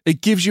 Yeah.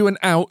 It gives you an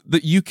out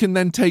that you can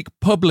then take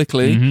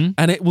publicly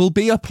and it will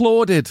be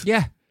applauded.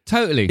 Yeah,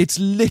 totally. It's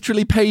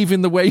literally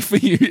paving the way for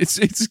you.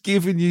 It's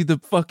giving you the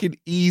fucking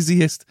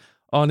easiest,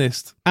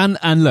 honest. And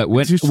look,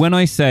 when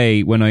I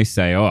say,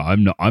 oh,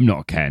 I'm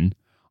not Ken,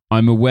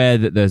 I'm aware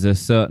that there's a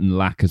certain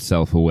lack of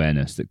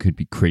self-awareness that could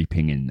be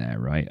creeping in there,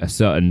 right? A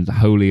certain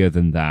holier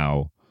than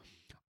thou.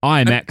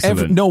 I'm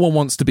excellent. No one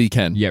wants to be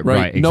Ken. Yeah,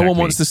 right. Exactly. No one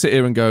wants to sit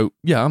here and go,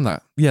 yeah, I'm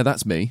that. Yeah,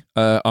 that's me.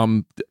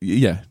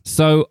 Yeah.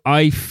 So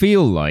I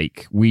feel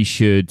like we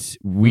should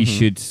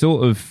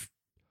sort of.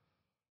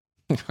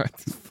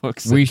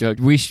 we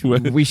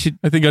should.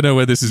 I think I know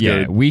where this is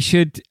going. We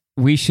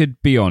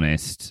should be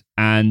honest.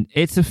 And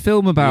it's a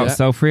film about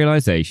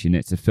self-realization.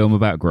 It's a film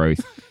about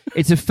growth.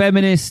 It's a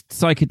feminist,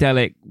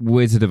 psychedelic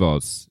Wizard of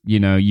Oz. You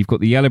know, you've got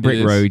the yellow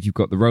brick road, you've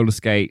got the roller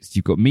skates,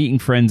 you've got meeting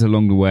friends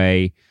along the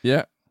way.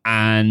 Yeah.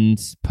 And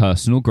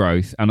personal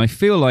growth. And I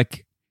feel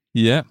like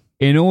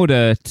in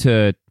order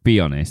to be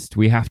honest,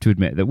 we have to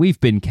admit that we've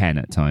been Ken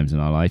at times in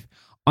our life.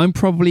 I'm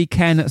probably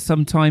Ken at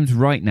some times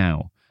right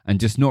now and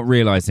just not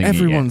realizing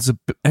everyone's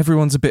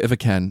a bit of a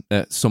Ken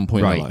at some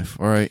point in their life.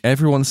 All right.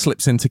 Everyone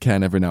slips into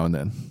Ken every now and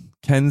then.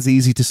 Ken's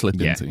easy to slip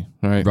into.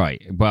 Right.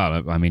 Right.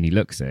 Well, I mean, he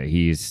looks it.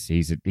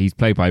 He's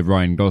played by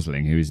Ryan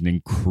Gosling, who is an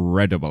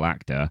incredible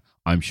actor.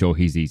 I'm sure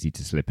he's easy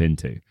to slip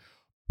into.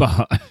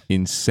 But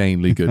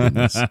insanely good in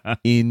this.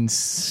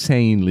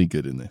 Insanely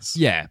good in this.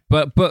 Yeah,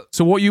 but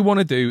so what you want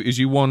to do is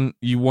you want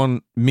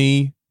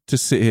me to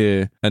sit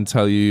here and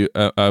tell you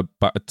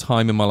about a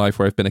time in my life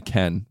where I've been a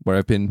Ken, where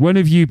I've been. When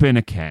have you been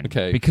a Ken?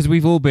 Okay, because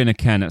we've all been a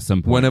Ken at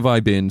some point. When have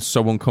I been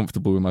so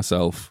uncomfortable with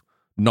myself,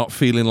 not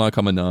feeling like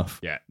I'm enough,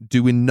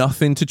 doing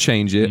nothing to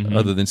change it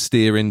other than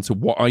steer into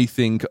what I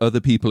think other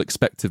people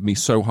expect of me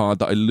so hard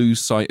that I lose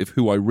sight of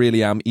who I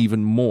really am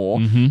even more,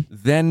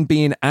 then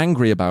being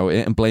angry about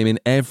it and blaming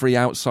every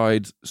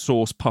outside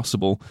source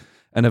possible,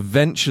 and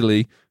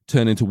eventually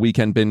turn into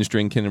weekend binge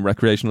drinking and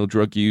recreational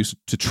drug use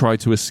to try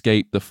to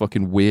escape the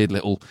fucking weird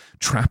little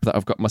trap that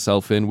I've got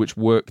myself in, which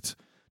worked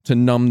to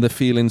numb the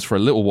feelings for a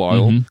little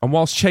while. And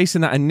whilst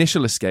chasing that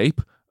initial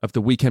escape of the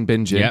weekend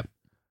binging,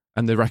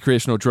 and the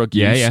recreational drug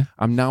use,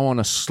 I'm now on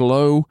a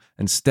slow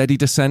and steady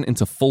descent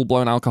into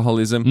full-blown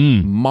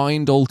alcoholism,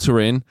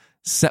 mind-altering,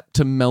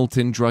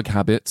 septum-melting drug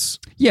habits.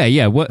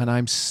 What? And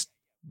I'm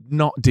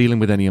not dealing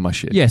with any of my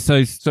shit. Yeah,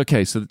 so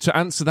okay, so to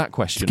answer that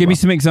question... Give me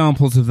some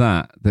examples of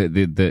that.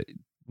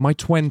 My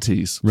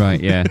 20s. Right,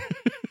 yeah.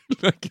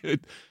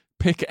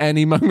 Pick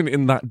any moment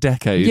in that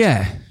decade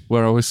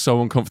where I was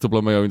so uncomfortable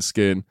in my own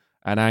skin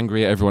and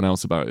angry at everyone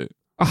else about it.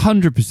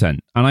 100%.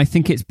 And I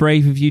think it's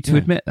brave of you to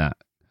admit that.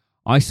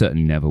 I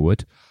certainly never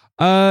would.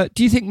 Do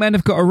you think men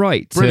have got a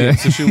right to... Brilliant.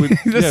 So should we...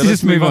 let's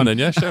just move on then,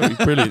 yeah? Shall we?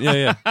 Brilliant.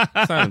 Yeah.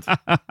 Sound.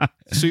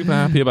 Super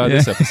happy about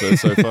this episode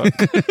so far.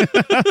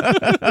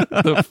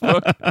 The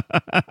fuck?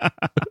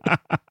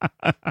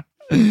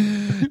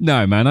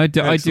 No, man, I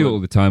do it all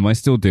the time. I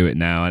still do it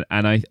now.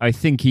 And I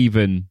think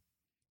even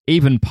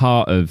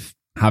part of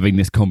having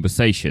this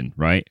conversation,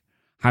 right?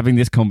 Having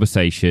this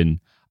conversation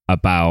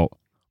about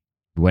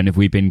when have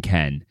we been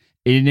Ken,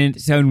 in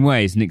its own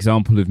way is an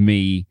example of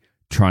me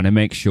trying to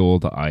make sure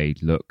that I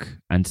look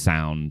and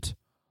sound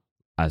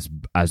as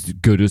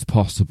good as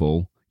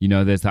possible. You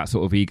know, there's that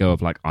sort of ego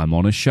of like, I'm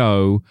on a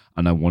show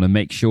and I want to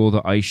make sure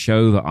that I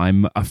show that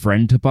I'm a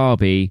friend to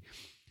Barbie.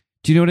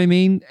 Do you know what I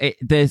mean?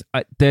 There's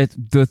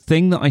the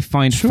thing that I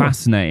find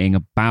fascinating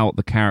about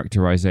the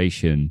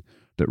characterization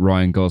that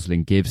Ryan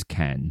Gosling gives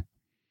Ken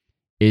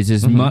is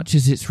as much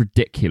as it's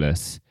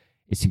ridiculous,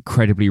 it's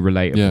incredibly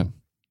relatable. Yeah.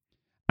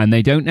 And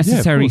they don't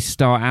necessarily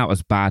start out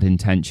as bad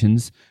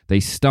intentions. They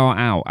start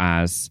out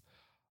as,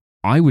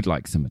 I would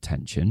like some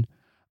attention.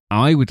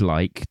 I would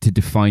like to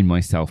define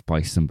myself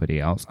by somebody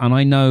else. And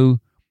I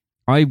know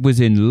I was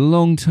in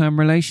long-term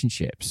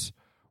relationships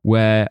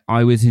where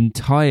I was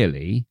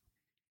entirely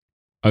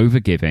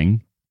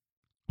overgiving,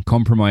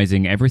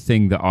 compromising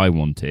everything that I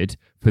wanted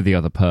for the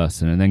other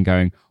person, and then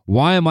going,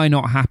 why am I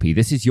not happy?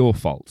 This is your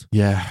fault.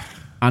 Yeah.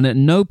 And at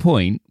no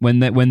point when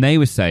they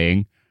were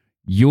saying,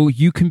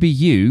 you can be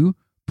you,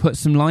 put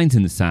some lines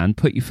in the sand,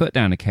 put your foot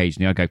down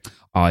occasionally, I go,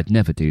 oh, I'd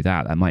never do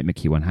that. That might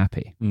make you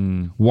unhappy.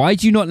 Why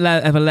do you not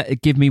ever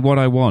give me what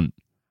I want?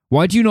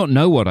 Why do you not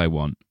know what I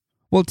want?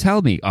 Well,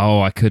 tell me.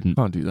 Oh, I couldn't.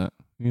 Can't do that.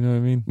 You know what I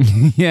mean?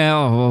 Yeah.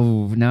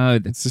 Oh, no.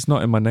 It's just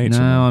not in my nature.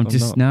 No,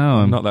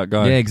 I'm not that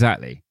guy. Yeah,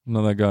 exactly. I'm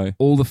not that guy.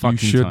 All the fucking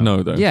You should time.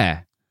 know, though.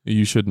 Yeah.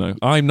 You should know.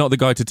 I'm not the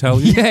guy to tell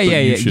you. Yeah.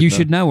 You know.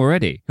 should know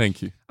already.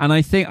 Thank you. And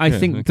I think okay.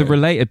 the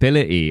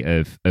relatability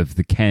of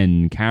the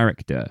Ken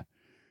character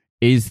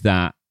is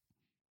that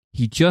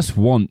he just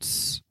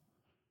wants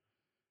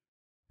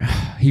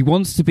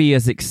to be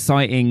as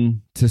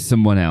exciting to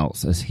someone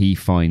else as he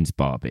finds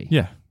Barbie.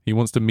 Yeah. He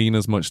wants to mean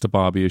as much to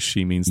Barbie as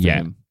she means to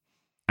him.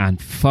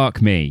 And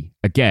fuck me.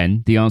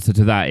 Again, the answer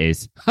to that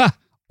is,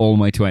 all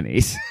my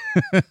 20s.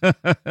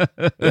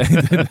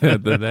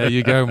 There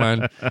you go,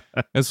 man.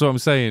 That's what I'm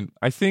saying.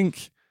 I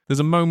think there's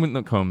a moment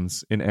that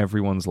comes in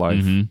everyone's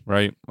life,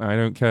 right? I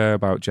don't care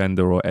about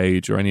gender or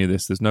age or any of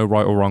this. There's no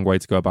right or wrong way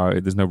to go about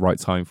it. There's no right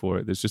time for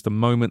it. There's just a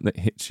moment that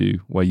hits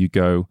you where you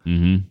go,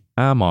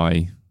 am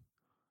I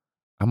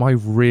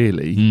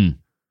really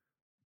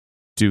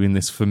doing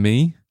this for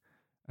me?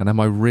 And am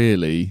I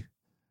really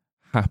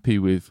happy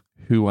with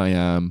who I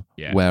am,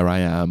 where I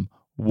am,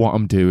 what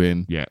I'm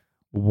doing,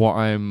 what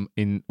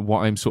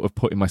I'm sort of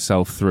putting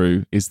myself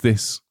through? Is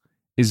this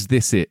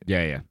it?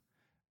 Yeah.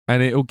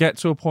 And it'll get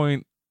to a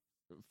point.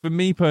 For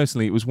me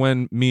personally, it was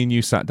when me and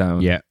you sat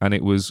down, and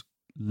it was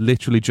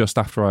literally just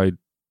after I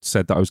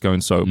said that I was going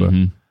sober.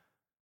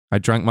 I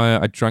drank my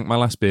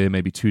last beer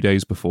maybe 2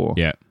 days before.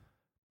 Yeah.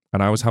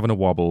 And I was having a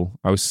wobble.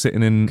 I was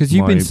sitting in because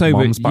you've been sober.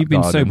 Mom's back You've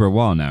been garden. sober a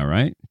while now,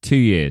 right? 2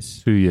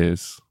 years. 2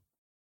 years.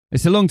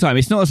 It's a long time.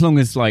 It's not as long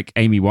as like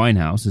Amy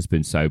Winehouse has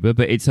been sober,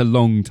 but it's a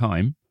long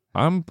time.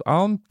 I'm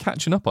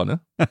catching up on her.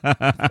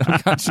 I'm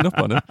catching up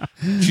on her.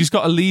 She's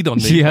got a lead on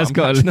me. She has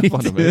got a lead.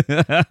 Up on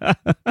her,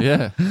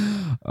 yeah.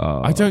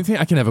 Oh. I don't think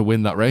I can ever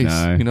win that race.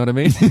 No. You know what I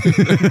mean?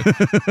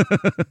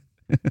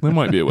 There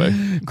might be a way.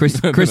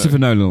 Christopher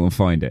Nolan will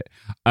find it.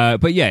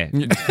 But yeah.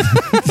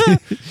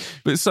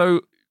 But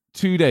so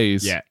 2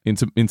 days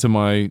into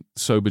my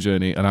sober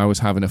journey, and I was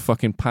having a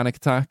fucking panic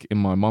attack in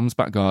my mom's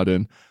back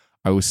garden.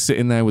 I was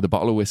sitting there with a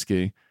bottle of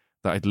whiskey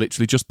that I'd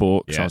literally just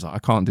bought because I was like, I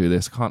can't do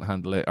this. I can't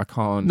handle it. I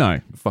can't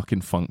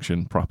fucking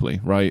function properly,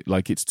 right?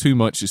 Like, it's too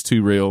much. It's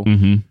too real.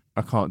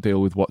 I can't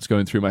deal with what's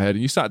going through my head.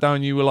 And you sat down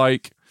and you were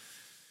like,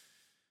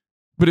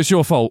 but it's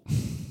your fault.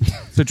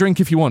 So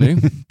drink if you want to.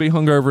 Be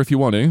hungover if you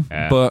want to.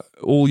 Yeah. But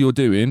all you're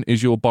doing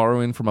is you're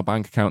borrowing from a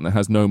bank account that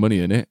has no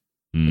money in it.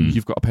 And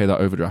you've got to pay that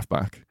overdraft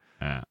back.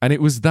 Yeah. And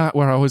it was that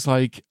where I was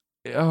like,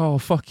 oh,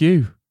 fuck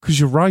you. Because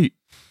you're right.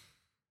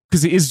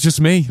 Because it is just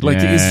me. Like,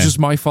 it is just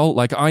my fault.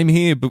 Like, I'm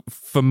here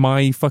for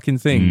my fucking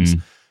things.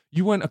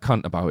 You weren't a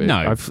cunt about it.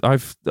 No.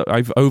 I've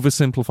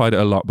oversimplified it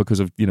a lot because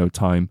of,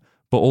 time.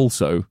 But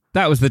also...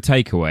 That was the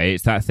takeaway.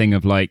 It's that thing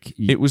of like...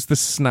 It was the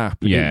snap.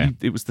 Yeah.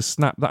 It was the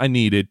snap that I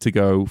needed to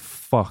go,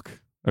 fuck.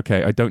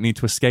 Okay, I don't need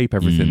to escape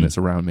everything that's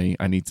around me.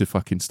 I need to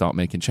fucking start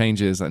making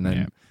changes and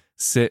then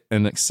sit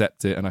and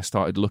accept it. And I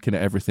started looking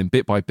at everything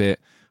bit by bit,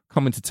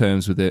 coming to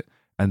terms with it,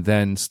 and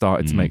then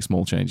started to make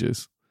small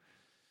changes.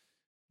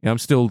 Yeah, I'm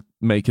still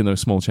making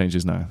those small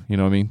changes now. You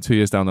know what I mean? 2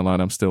 years down the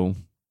line, I'm still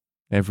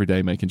every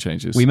day making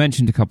changes. We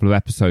mentioned a couple of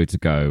episodes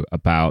ago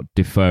about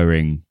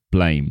deferring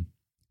blame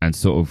and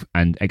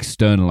and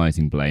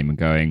externalizing blame and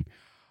going,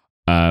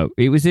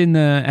 it was in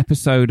the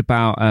episode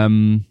about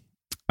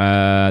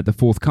the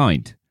fourth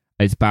kind.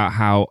 It's about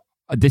how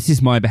this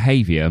is my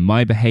behavior.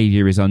 My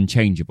behavior is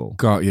unchangeable.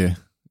 Got you.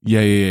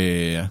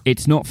 Yeah.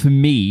 It's not for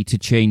me to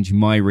change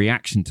my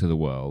reaction to the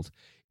world.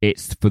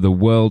 It's for the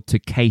world to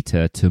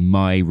cater to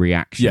my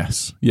reaction.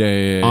 Yes.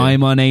 Yeah.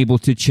 I'm unable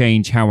to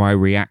change how I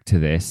react to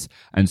this,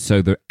 and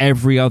so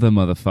every other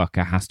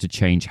motherfucker has to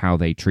change how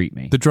they treat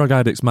me. The drug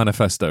addict's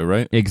manifesto,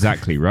 right?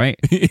 Exactly, right?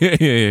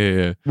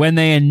 Yeah. When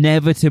they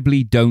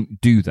inevitably don't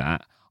do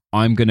that,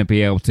 I'm going to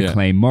be able to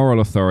claim moral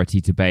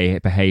authority to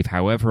behave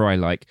however I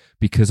like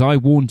because I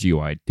warned you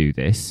I'd do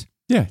this.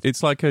 Yeah,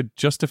 it's like a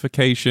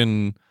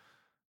justification...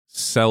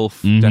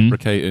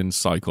 self-deprecating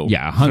cycle.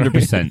 Yeah,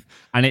 100%. Right?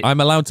 And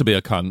I'm allowed to be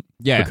a cunt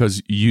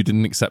because you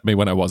didn't accept me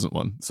when I wasn't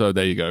one. So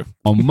there you go.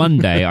 On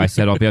Monday, I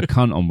said I'll be a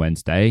cunt on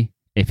Wednesday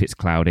if it's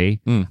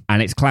cloudy.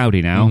 And it's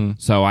cloudy now,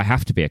 so I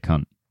have to be a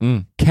cunt.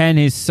 Ken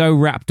is so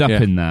wrapped up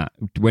in that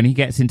when he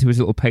gets into his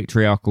little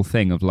patriarchal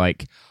thing of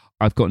like,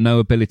 I've got no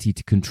ability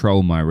to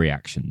control my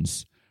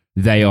reactions.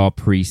 They are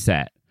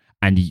preset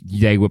and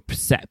they were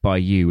set by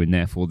you, and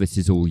therefore this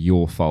is all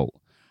your fault.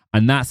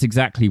 And that's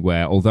exactly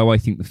where, although I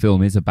think the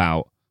film is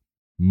about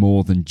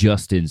more than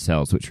just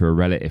incels, which are a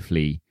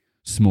relatively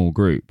small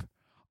group.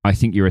 I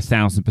think you're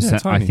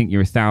 1,000%. I think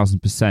you're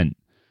 1,000%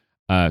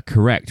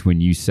 correct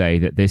when you say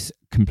that this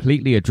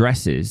completely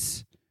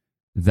addresses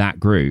that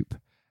group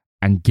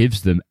and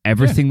gives them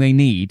everything they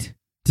need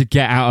to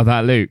get out of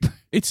that loop.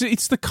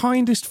 It's the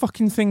kindest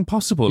fucking thing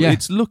possible. Yeah.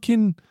 It's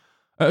looking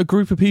at a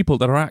group of people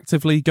that are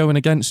actively going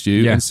against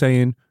you and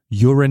saying,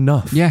 you're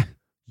enough. Yeah.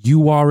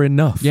 You are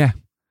enough. Yeah.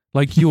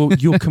 Like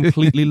you're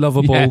completely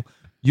lovable.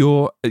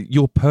 Yeah.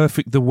 You're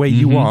perfect the way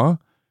you are.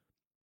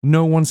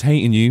 No one's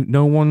hating you.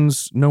 No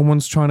one's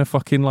trying to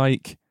fucking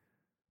like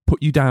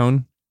put you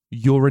down.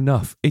 You're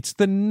enough. It's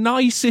the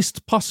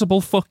nicest possible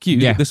fuck you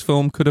that this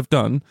film could have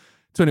done.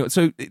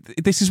 So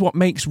this is what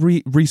makes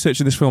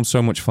researching this film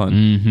so much fun.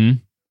 Mm-hmm.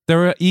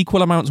 There are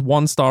equal amounts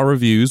 1-star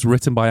reviews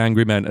written by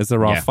angry men as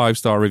there are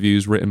 5-star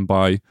reviews written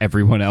by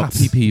everyone else.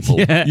 Happy people.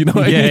 Yeah. You know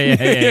what I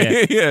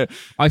mean? Yeah.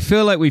 I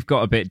feel like we've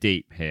got a bit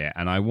deep here,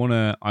 and I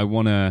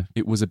wanna.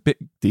 It was a bit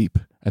deep,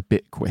 a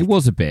bit quick. It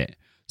was a bit.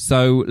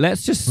 So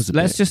let's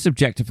just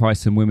objectify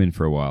some women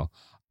for a while.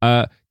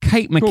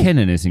 Kate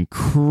McKinnon is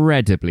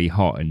incredibly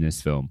hot in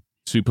this film.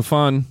 Super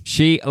fun.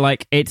 She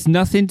it's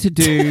nothing to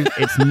do.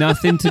 It's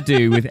nothing to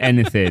do with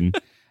anything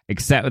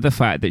except with the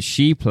fact that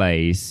she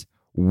plays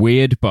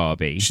weird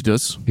Barbie. She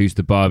does. Who's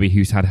the Barbie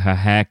who's had her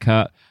hair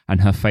cut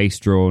and her face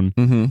drawn,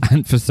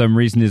 and for some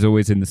reason is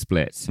always in the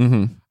splits.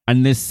 And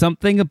there's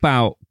something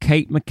about the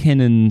Kate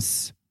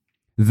McKinnon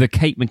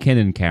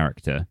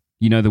character.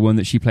 You know, the one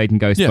that she played in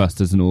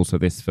Ghostbusters and also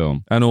this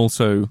film. And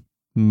also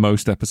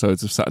most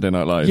episodes of Saturday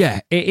Night Live.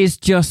 Yeah, it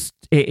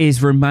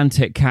is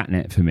romantic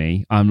catnip for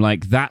me. I'm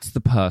like, that's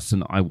the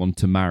person I want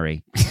to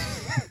marry.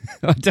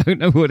 I don't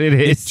know what it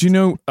is. Do you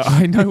know,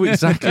 I know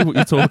exactly what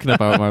you're talking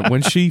about, man.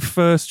 When she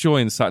first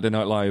joined Saturday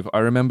Night Live, I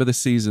remember the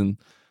season,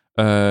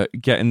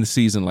 getting the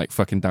season like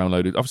fucking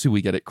downloaded. Obviously,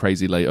 we get it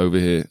crazy late over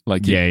here.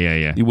 Like,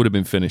 yeah. It would have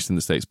been finished in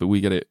the States, but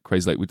we get it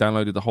crazy late. We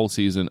downloaded the whole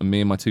season, and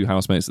me and my 2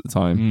 housemates at the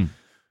time,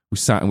 we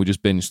sat and we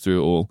just binged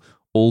through it all.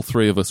 All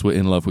 3 of us were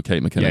in love with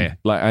Kate McKinnon. Yeah.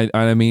 Like,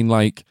 I mean,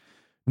 like,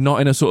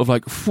 not in a sort of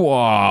like,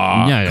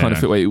 kind of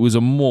fit way. It was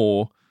a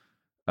more...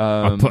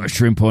 I put a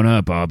shrimp on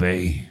her,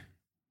 Barbie.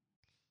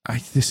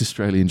 This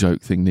Australian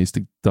joke thing needs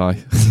to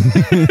die.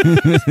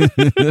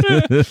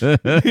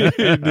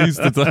 It needs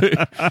to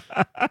die.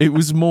 It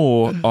was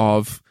more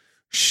of,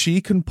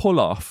 she can pull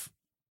off...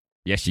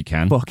 Yes, she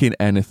can. Fucking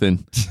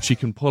anything. She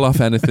can pull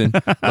off anything.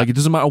 Like, it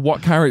doesn't matter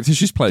what character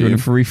she's playing. Do you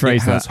want to rephrase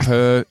it has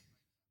her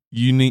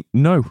unique...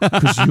 No,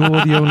 because you're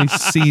the only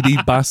seedy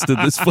bastard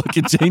that's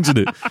fucking changing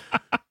it.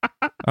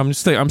 I'm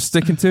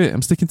sticking to it.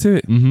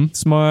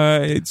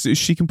 Mm-hmm.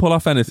 She can pull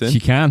off anything. She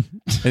can.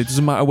 It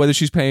doesn't matter whether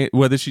she's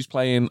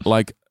playing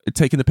like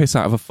taking the piss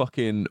out of a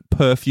fucking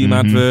perfume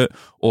advert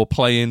or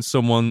playing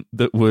someone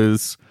that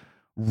was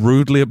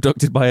rudely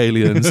abducted by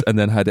aliens and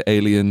then had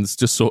aliens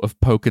just sort of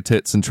poke her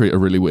tits and treat her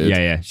really weird.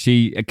 Yeah.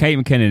 Kate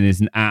McKinnon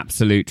is an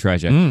absolute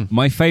treasure.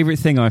 My favorite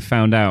thing I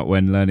found out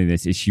when learning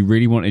this is she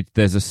really wanted...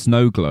 There's a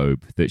snow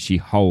globe that she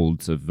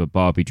holds of the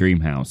Barbie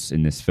dream house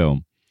in this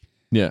film.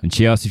 Yeah. And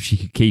she asked if she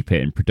could keep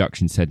it, and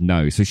production said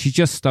no. So she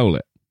just stole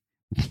it.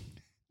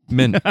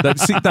 Mint.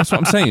 That's what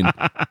I'm saying.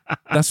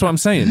 That's what I'm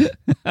saying.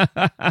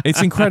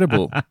 It's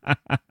incredible.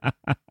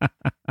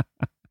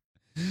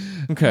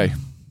 Okay.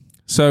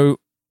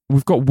 So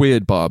we've got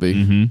weird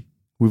Barbie.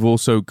 We've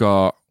also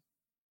got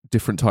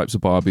different types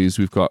of Barbies.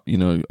 We've got,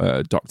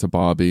 Dr.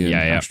 Barbie and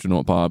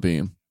Astronaut Barbie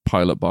and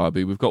Pilot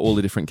Barbie. We've got all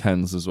the different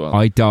Kens as well.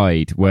 I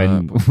died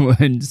when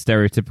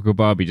stereotypical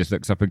Barbie just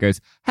looks up and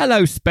goes,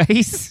 "Hello,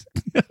 space,"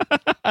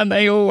 and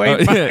they all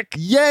wave back.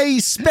 Yeah. Yay,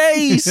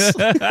 space!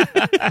 We've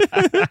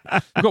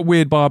got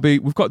weird Barbie.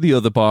 We've got the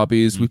other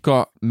Barbies. We've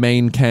got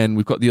main Ken.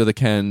 We've got the other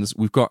Kens.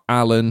 We've got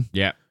Alan.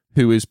 Yeah.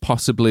 Who is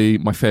possibly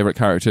my favorite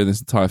character in this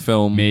entire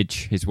film.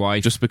 Midge, his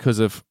wife. Just because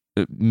of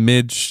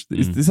Midge.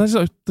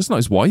 That's not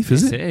his wife,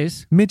 is it? Yes, it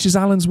is. Midge is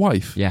Alan's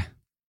wife. Yeah.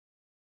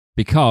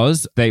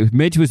 Because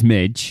Midge was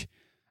Midge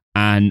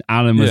and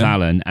Alan was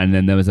Alan, and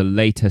then there was a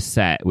later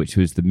set which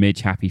was the Midge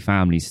Happy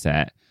Family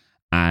set,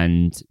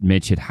 and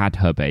Midge had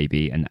her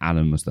baby and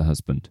Alan was the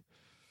husband.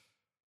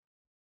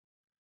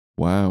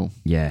 Wow.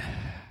 Yeah.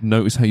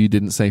 Notice how you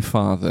didn't say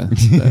father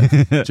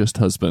there. Just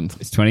husband.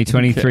 It's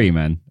 2023,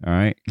 man. All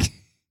right.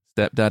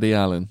 Stepdaddy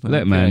Alan.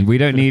 Look, man, we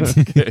don't need...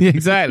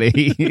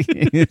 Exactly.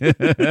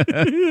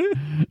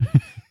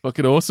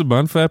 Fucking awesome,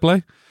 man. Fair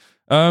play.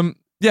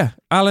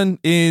 Alan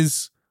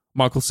is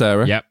Michael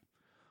Cera. Yep.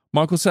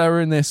 Michael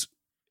Cera in this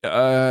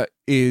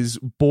is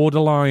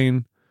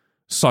borderline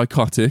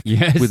psychotic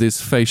with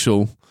his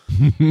facial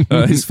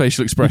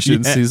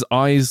expressions. Yeah. His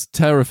eyes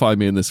terrify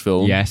me in this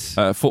film. Yes.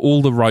 For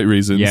all the right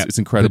reasons. Yep. It's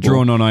incredible. The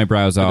drawn-on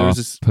eyebrows are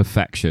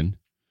perfection.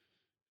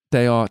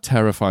 They are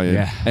terrifying.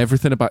 Yeah.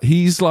 Everything about...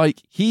 He's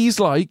like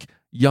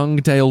young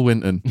Dale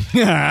Winton.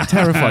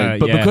 Terrifying.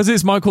 But because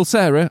it's Michael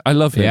Cera, I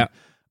love him.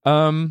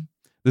 Yeah.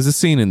 There's a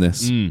scene in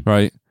this,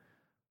 right,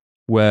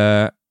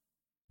 where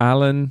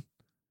Alan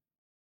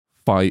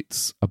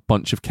fights a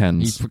bunch of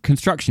Kens.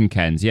 Construction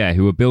Kens, yeah,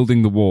 who are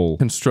building the wall.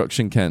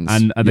 Construction Kens.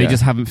 And they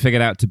just haven't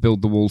figured out to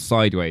build the wall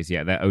sideways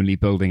yet. They're only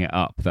building it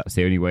up. That's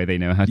the only way they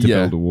know how to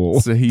build a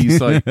wall. So he's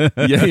like,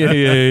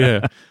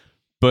 yeah.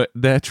 But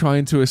they're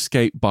trying to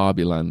escape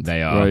Barbie Land.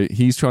 They are. Right?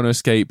 He's trying to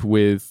escape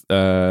with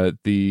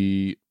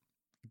the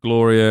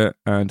Gloria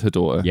and her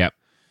daughter. Yep.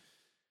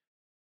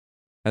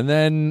 And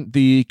then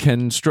the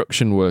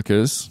construction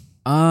workers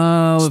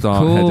start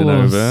heading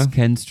over.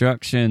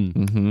 Construction.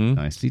 Mm-hmm.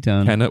 Nicely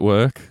done. Ken at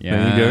work.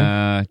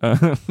 Yeah. There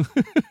you go.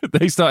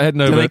 They start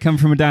heading over. Do they come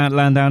from a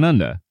land down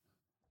under?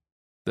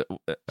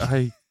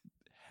 I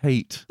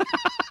hate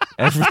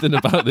everything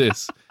about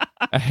this.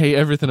 I hate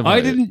everything about it.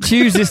 I didn't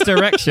choose this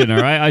direction, all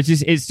right?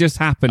 It's just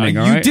happening,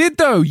 all right? You did,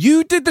 though.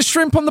 You did the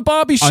shrimp on the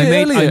Barbie shit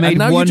earlier. I made and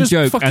now one you're just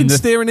joke fucking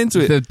staring into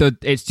it.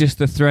 It's just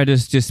the thread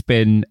has just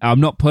been...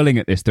 I'm not pulling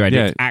at this thread.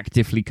 Yeah. It's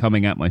actively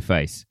coming at my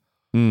face.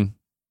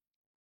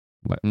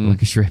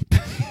 Like a shrimp.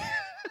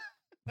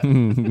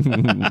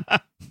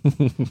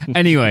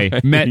 Anyway,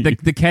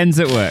 the Ken's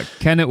at work.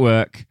 Ken at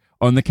work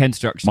on the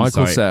construction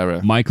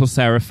site. Michael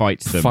Cera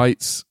fights them.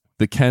 Fights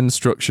the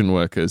construction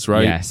workers,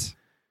 right? Yes.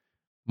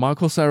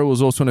 Michael Cera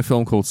was also in a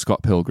film called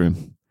Scott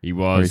Pilgrim. He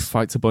was. Where he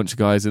fights a bunch of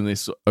guys in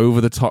this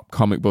over-the-top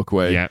comic book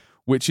way,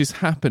 which is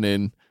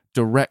happening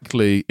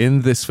directly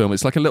in this film.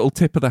 It's like a little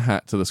tip of the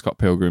hat to the Scott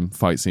Pilgrim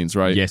fight scenes,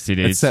 right? Yes, it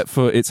is. Except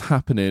for it's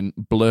happening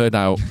blurred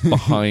out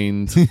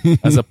behind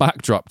as a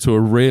backdrop to a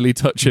really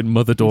touching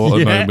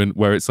mother-daughter moment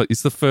where it's like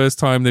it's the first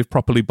time they've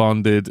properly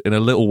bonded in a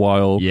little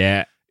while.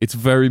 Yeah. It's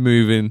very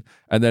moving,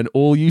 and then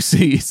all you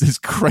see is this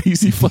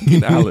crazy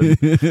fucking Alan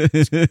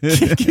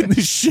kicking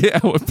the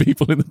shit out of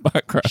people in the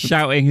background.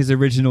 Shouting his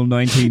original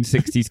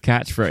 1960s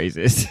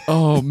catchphrases.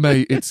 Oh,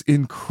 mate, it's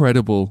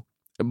incredible.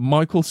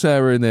 Michael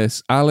Cera in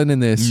this, Alan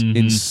in this,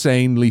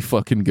 insanely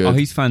fucking good. Oh,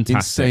 he's fantastic.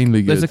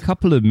 Insanely good. There's a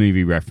couple of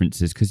movie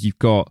references, because you've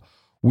got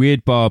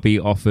Weird Barbie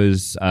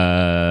offers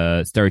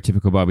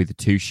stereotypical Barbie the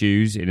two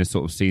shoes in a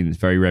sort of scene that's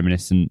very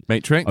reminiscent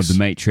of the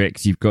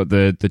Matrix. You've got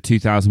the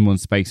 2001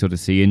 Space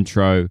Odyssey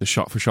intro. The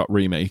shot-for-shot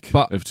remake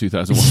of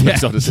 2001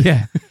 Space Odyssey.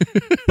 Yeah.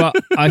 But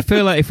I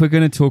feel like if we're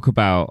going to talk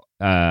about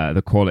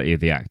the quality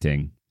of the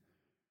acting,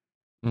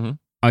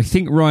 I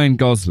think Ryan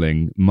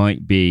Gosling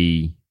might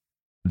be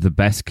the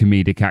best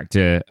comedic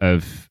actor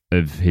of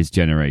his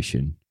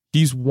generation.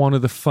 He's one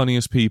of the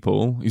funniest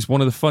people. He's one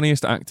of the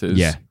funniest actors.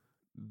 Yeah.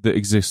 That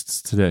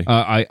exists today.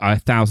 I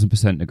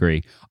 1,000%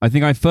 agree. I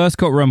think I first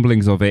got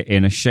rumblings of it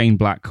in a Shane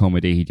Black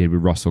comedy he did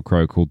with Russell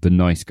Crowe called The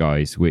Nice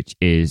Guys, which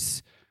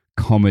is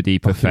comedy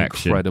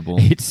perfection. Incredible.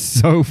 It's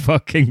so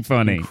fucking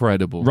funny.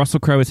 Incredible. Russell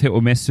Crowe is hit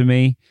or miss for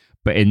me,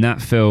 but in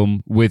that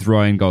film with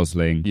Ryan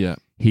Gosling,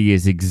 he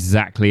is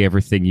exactly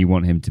everything you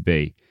want him to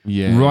be.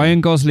 Yeah.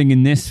 Ryan Gosling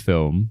in this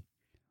film,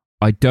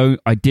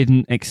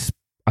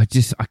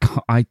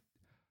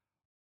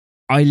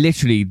 I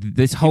literally,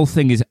 this whole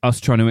thing is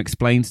us trying to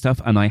explain stuff,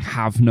 and I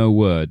have no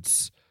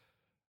words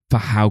for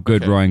how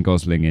good Ryan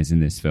Gosling is in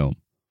this film.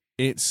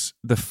 It's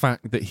the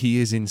fact that he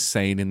is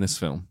insane in this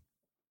film.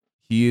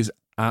 He is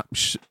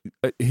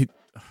the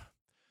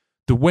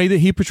way that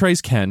he portrays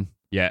Ken,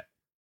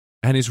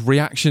 and his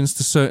reactions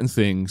to certain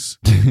things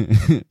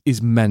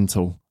is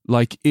mental.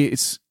 Like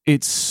it's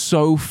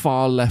so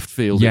far left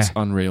field, it's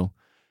unreal.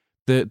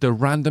 The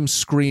random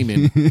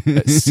screaming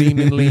at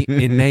seemingly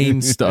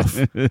inane stuff,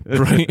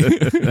 right?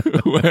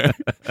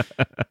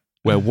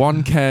 where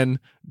one Ken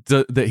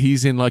that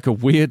he's in like a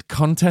weird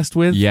contest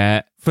with,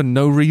 for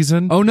no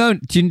reason. Oh no,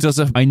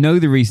 I know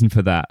the reason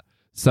for that.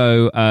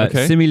 So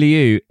Simu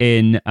Liu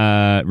in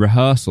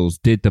rehearsals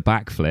did the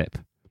backflip,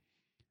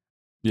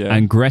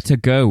 and Greta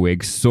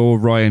Gerwig saw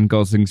Ryan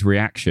Gosling's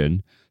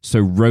reaction, so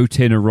wrote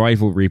in a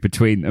rivalry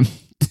between them.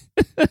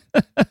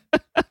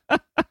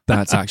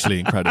 That's actually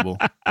incredible.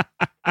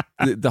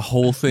 The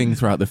whole thing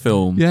throughout the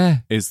film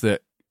is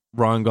that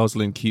Ryan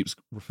Gosling keeps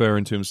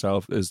referring to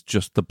himself as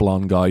just the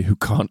blonde guy who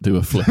can't do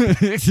a flip.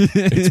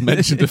 It's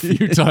mentioned a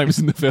few times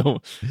in the film,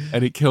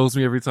 and it kills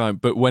me every time.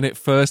 But when it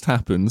first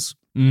happens,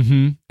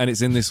 and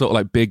it's in this sort of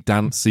like big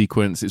dance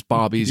sequence, it's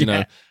Barbie's,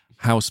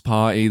 house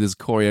party, there's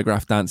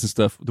choreographed dance and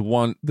stuff. The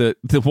one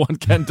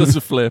Ken does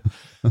a flip,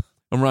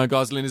 and Ryan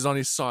Gosling is on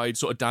his side,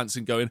 sort of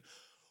dancing, going,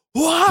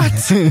 "What?"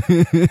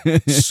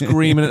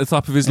 Screaming at the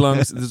top of his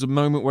lungs. There's a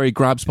moment where he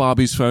grabs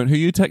Barbie's phone. Who are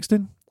you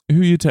texting?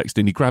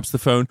 He grabs the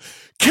phone.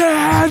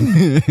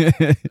 Ken!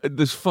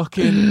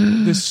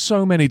 There's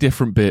so many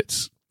different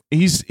bits.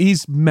 He's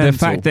mental.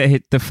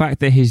 The fact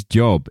that his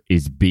job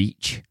is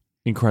beach.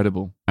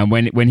 Incredible. And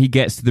when he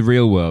gets to the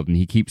real world and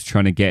he keeps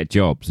trying to get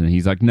jobs, and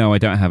he's like, "No, I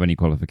don't have any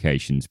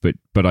qualifications, but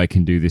I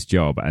can do this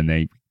job," and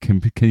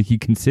he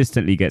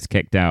consistently gets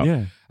kicked out.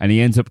 Yeah. And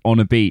he ends up on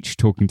a beach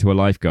talking to a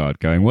lifeguard,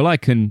 going, "Well, I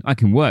can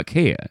work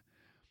here."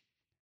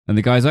 And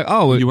the guy's like,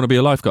 "Oh, you want to be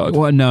a lifeguard?"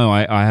 Well, no,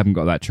 I haven't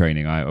got that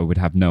training. I would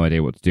have no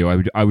idea what to do.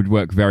 I would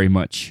work very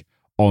much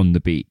on the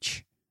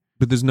beach.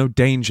 But there's no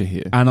danger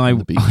here. And I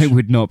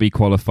would not be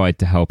qualified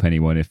to help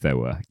anyone if there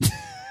were.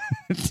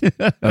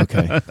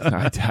 Okay.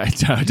 I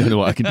don't know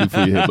what I can do for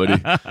you here,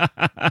 buddy.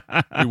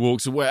 He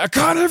walks away. I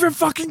can't even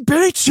fucking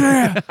beat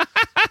you.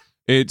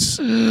 It's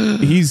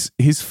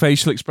his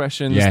facial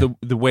expressions,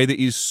 the way that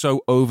he's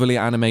so overly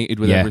animated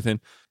with everything.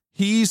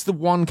 He's the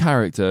one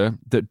character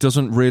that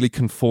doesn't really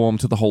conform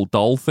to the whole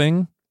doll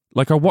thing.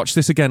 Like, I watched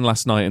this again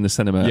last night in the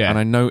cinema, and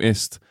I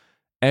noticed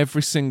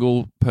every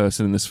single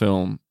person in this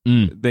film,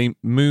 they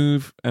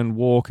move and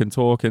walk and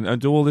talk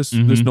and do all this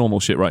normal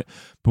shit, right?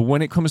 But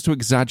when it comes to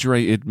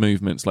exaggerated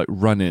movements like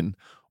running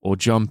or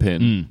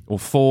jumping or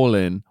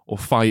falling or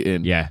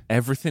fighting,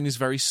 everything is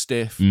very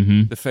stiff.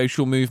 The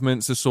facial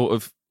movements are sort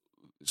of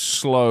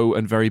slow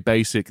and very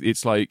basic.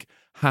 It's like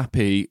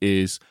happy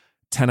is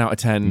 10 out of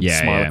 10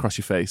 smile across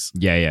your face.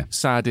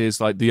 Sad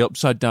is like the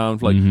upside down,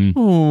 like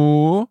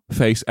oh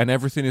face, and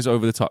everything is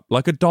over the top,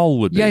 like a doll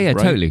would be. Right?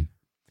 Totally.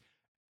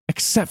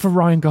 Except for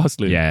Ryan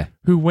Gosling,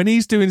 who when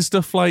he's doing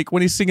stuff like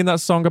when he's singing that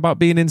song about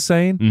being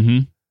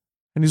insane,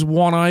 and his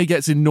one eye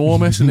gets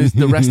enormous, and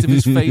the rest of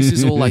his face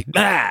is all like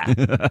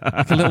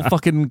like a little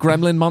fucking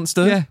gremlin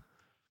monster.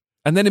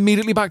 And then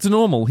immediately back to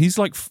normal. He's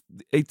like,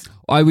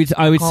 I would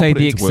say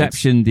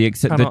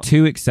the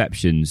two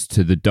exceptions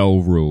to the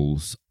doll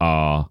rules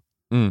are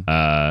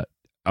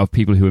of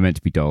people who are meant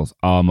to be dolls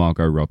are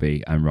Margot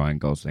Robbie and Ryan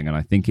Gosling, and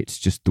I think it's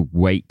just the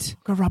weight.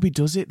 Margot Robbie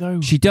does it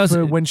though. She does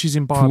it when she's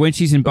in Barbie. When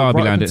she's in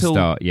Barbie Land at the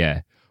start,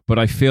 But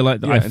I feel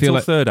like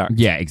third act.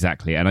 Yeah,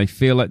 exactly. And I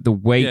feel like the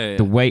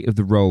weight of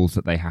the roles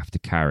that they have to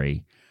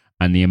carry,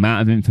 and the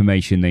amount of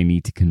information they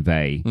need to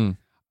convey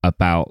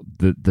about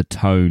the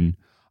tone.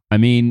 I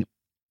mean,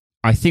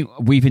 I think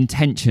we've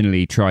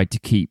intentionally tried to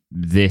keep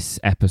this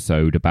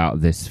episode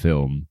about this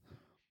film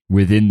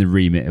within the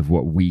remit of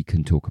what we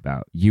can talk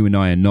about. You and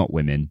I are not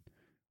women.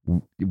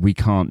 We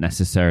can't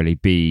necessarily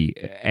be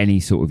any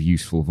sort of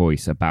useful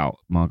voice about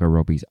Margot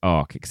Robbie's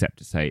arc, except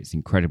to say it's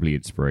incredibly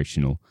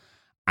inspirational.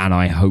 And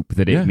I hope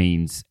that it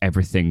means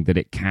everything that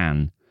it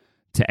can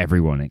to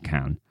everyone it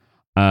can.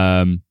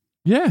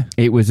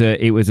 It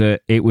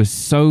was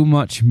so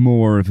much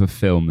more of a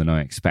film than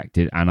I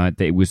expected,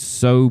 and it was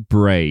so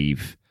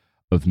brave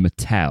of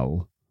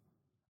Mattel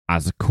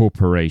as a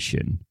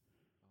corporation.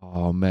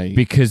 Oh, mate.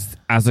 Because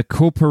as a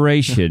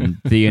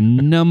corporation, the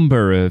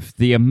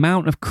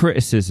amount of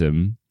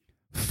criticism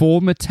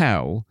for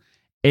Mattel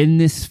in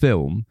this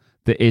film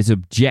that is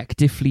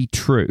objectively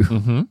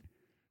true,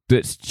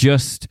 that's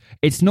just,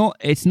 it's not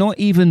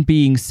even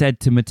being said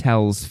to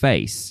Mattel's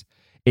face.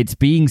 It's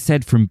being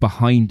said from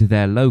behind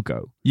their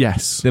logo.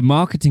 Yes. The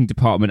marketing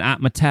department at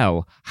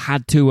Mattel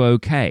had to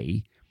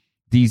okay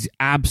these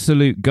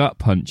absolute gut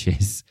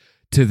punches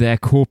to their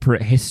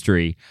corporate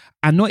history,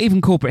 and not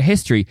even corporate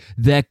history,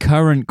 their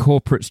current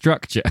corporate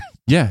structure.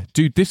 Yeah,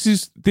 dude, this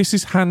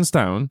is hands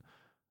down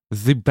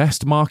the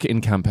best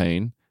marketing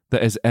campaign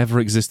that has ever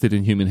existed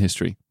in human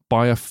history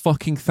by a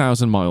fucking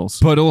 1,000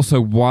 miles. But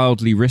also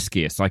wildly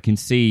riskiest. I can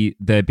see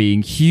there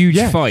being huge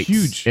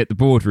fights at the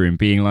boardroom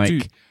being like,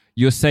 dude,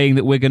 you're saying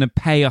that we're going to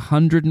pay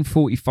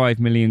 145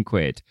 million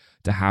quid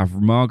to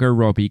have Margot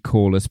Robbie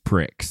call us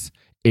pricks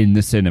in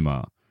the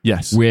cinema.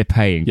 Yes. We're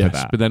paying for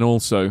that. But then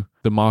also,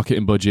 the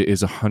marketing budget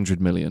is 100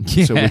 million.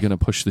 Yeah. So we're going to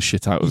push the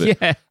shit out of it.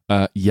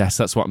 Yeah. Yes,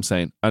 that's what I'm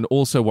saying. And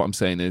also what I'm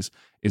saying is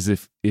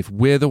if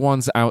we're the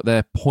ones out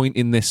there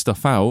pointing this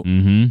stuff out,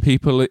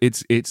 people,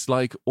 it's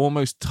like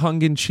almost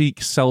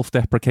tongue-in-cheek,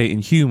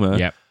 self-deprecating humor.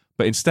 Yep.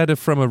 But instead of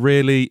from a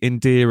really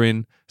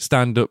endearing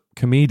stand-up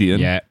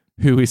comedian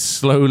who is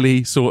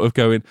slowly sort of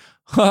going,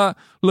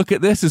 look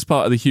at this as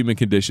part of the human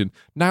condition.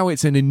 Now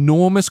it's an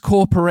enormous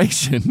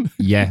corporation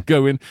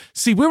going,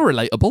 see, we're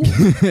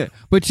relatable.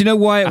 But you know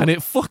why? And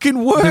it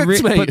fucking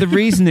works, mate. But the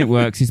reason it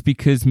works is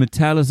because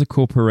Mattel as a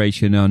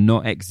corporation are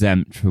not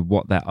exempt from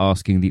what they're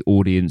asking the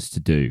audience to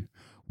do,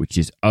 which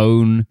is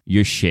own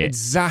your shit.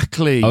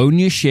 Exactly. Own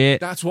your shit.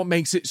 That's what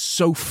makes it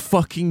so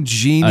fucking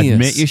genius.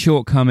 Admit your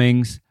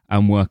shortcomings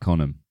and work on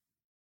them.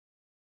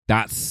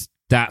 That's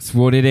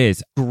what it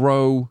is.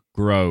 Grow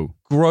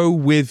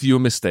with your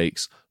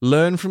mistakes.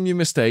 Learn from your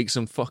mistakes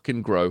and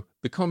fucking grow.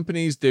 The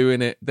company's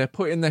doing it. They're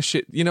putting their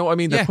shit, you know what I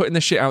mean? They're putting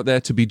their shit out there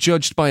to be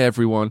judged by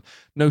everyone.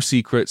 No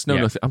secrets,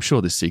 nothing. I'm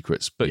sure there's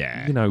secrets, but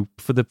you know,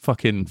 for the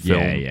fucking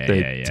film,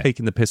 they're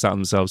taking the piss out of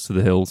themselves to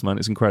the hills, man.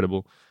 It's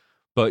incredible.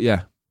 But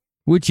yeah.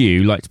 Would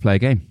you like to play a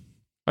game?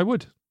 I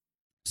would.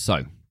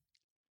 So,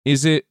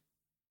 is it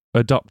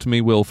Adopt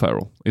Me, Will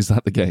Ferrell? Is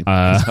that the game?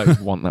 I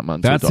want that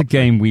man to That's a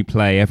game we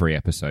play every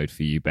episode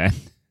for you, Ben.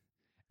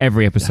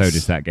 Every episode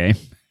is that game.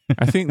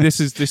 I think this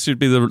should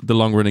be the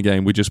long running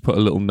game. We just put a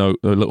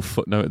little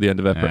footnote at the end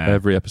of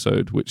every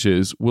episode, which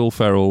is Will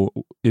Ferrell.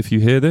 If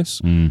you hear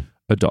this,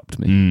 adopt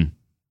me.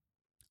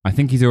 I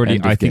think he's already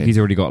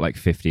got like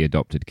 50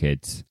 adopted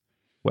kids.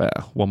 Well,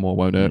 one more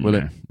won't hurt, will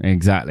it?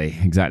 Exactly.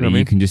 You know what I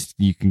mean?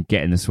 You can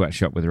get in the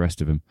sweatshop with the rest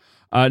of them.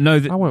 I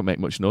won't make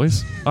much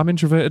noise. I'm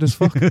introverted as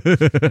fuck.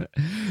 The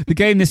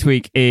game this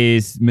week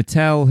is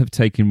Mattel have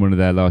taken one of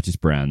their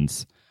largest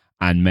brands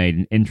and made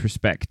an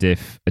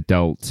introspective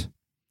adult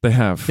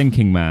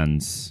thinking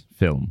man's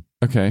film.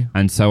 Okay.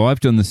 And so I've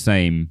done the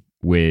same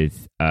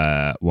with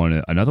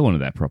another one of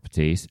their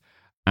properties,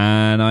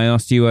 and I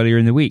asked you earlier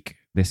in the week,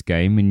 this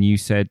game, and you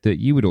said that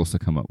you would also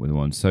come up with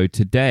one. So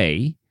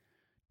today,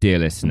 dear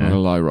listener... I'm not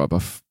going to lie, Rob,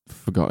 I've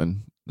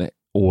forgotten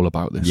all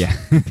about this.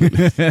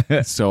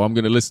 Yeah. So I'm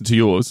going to listen to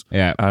yours.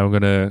 Yeah. And I'm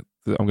going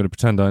to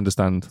pretend I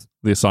understand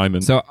the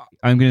assignment. So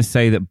I'm going to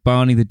say that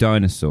Barney the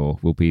Dinosaur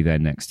will be their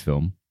next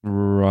film.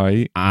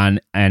 Right. And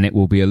it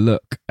will be a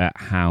look at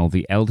how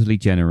the elderly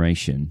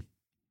generation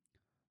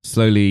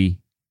slowly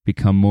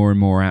become more and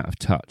more out of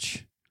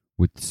touch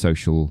with the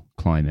social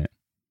climate.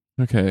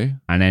 Okay.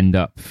 And end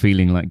up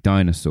feeling like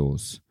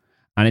dinosaurs.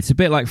 And it's a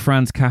bit like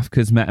Franz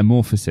Kafka's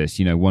Metamorphosis.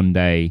 You know, one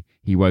day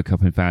he woke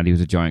up and found he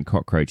was a giant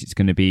cockroach. It's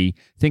going to be,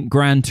 think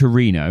Gran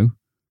Torino,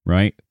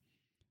 right?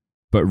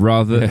 But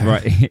rather,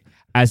 right,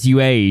 as you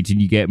age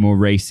and you get more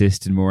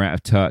racist and more out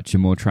of touch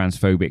and more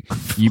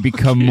transphobic, you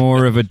become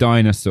more of a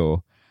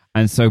dinosaur.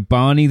 And so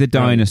Barney the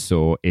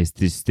Dinosaur is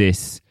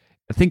this,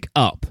 I think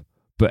Up,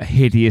 but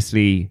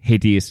hideously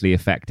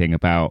affecting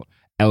about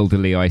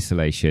elderly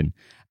isolation.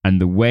 And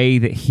the way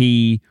that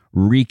he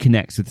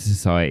reconnects with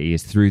society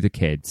is through the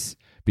kids,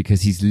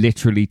 because he's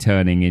literally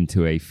turning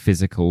into a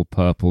physical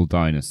purple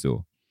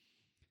dinosaur.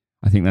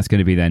 I think that's going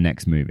to be their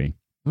next movie.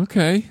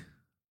 Okay.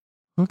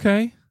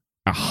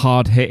 A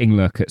hard-hitting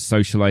look at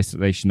social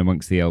isolation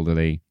amongst the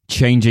elderly,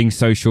 changing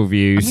social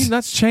views. I mean,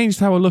 that's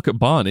changed how I look at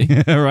Barney.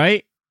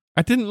 Right?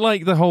 I didn't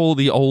like the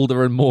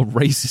older and more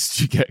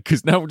racist you get,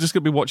 because now we're just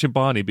going to be watching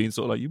Barney being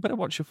sort of like, you better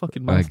watch your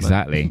fucking mouth,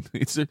 exactly.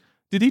 Man.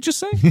 Did he just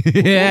say?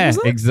 Yeah,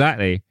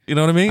 exactly. You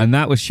know what I mean? And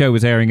that show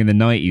was airing in the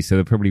 90s, so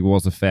there probably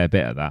was a fair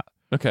bit of that.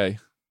 Okay.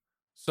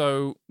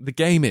 So the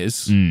game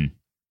is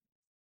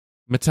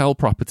Mattel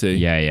property.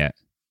 Yeah.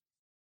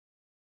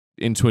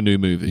 Into a new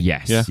movie.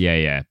 Yes,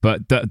 yeah.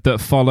 But that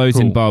follows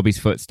in Barbie's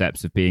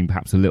footsteps of being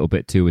perhaps a little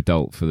bit too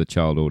adult for the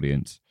child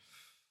audience.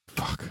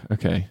 Fuck.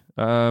 Okay.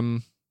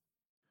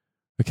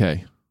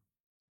 Okay.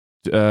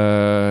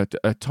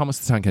 Thomas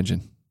the Tank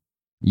Engine.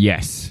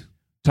 Yes.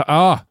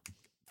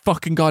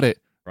 Fucking got it.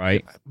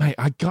 Right. Mate,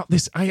 I got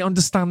this. I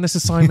understand this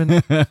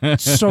assignment.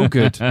 So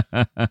good.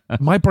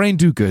 My brain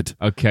do good.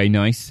 Okay,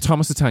 nice.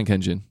 Thomas the Tank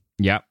Engine.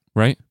 Yep.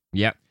 Right?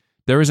 Yep.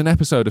 There is an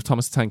episode of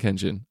Thomas the Tank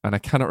Engine, and I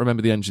cannot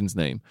remember the engine's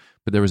name,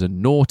 but there is a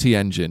naughty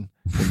engine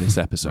in this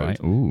episode.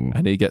 Right. Ooh.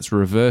 And he gets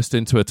reversed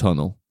into a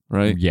tunnel,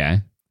 right? Yeah.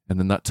 And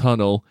then that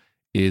tunnel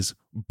is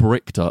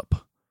bricked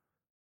up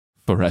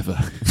forever.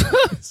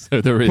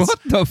 So there is What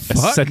the a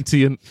fuck?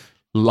 sentient,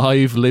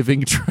 live,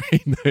 living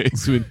train that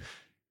has been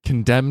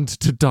condemned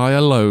to die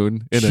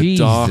alone in a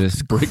dark,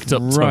 bricked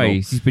up tunnel.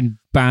 He's been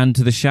banned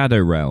to the Shadow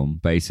Realm,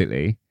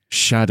 basically.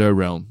 Shadow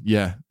Realm,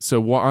 yeah.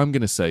 So what I'm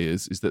going to say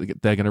is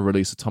that they're going to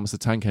release a Thomas the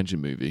Tank Engine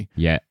movie,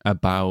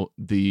 about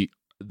the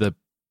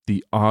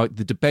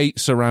debate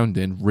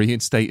surrounding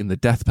reinstating the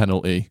death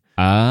penalty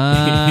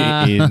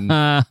in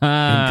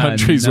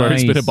countries where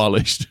it's been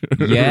abolished.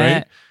 Yeah,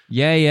 right?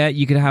 yeah.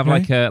 You could have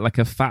like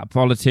a fat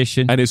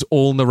politician, and it's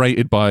all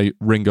narrated by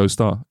Ringo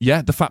Starr.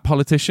 Yeah, the fat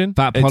politician,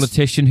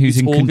 who's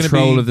in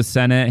control of the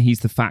Senate.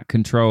 He's the fat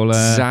controller.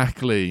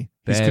 Exactly.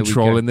 He's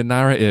controlling the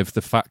narrative,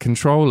 the fat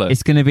controller.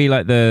 It's going to be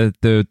like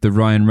the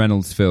Ryan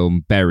Reynolds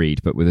film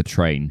Buried, but with a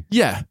train.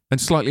 Yeah, and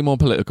slightly more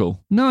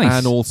political. Nice.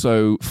 And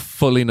also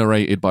fully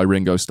narrated by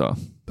Ringo Starr.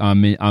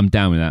 I'm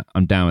down with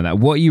that.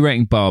 What are you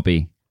rating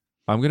Barbie?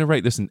 I'm going to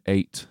rate this an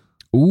 8.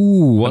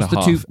 Ooh, what's the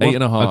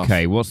 8.5.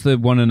 Okay, what's the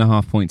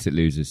 1.5 points it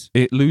loses?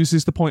 It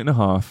loses the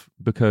 1.5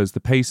 because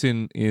the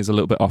pacing is a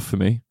little bit off for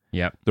me.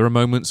 Yeah. There are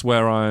moments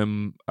where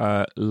I'm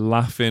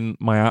laughing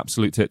my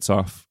absolute tits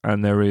off,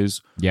 and there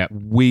is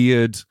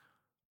weird,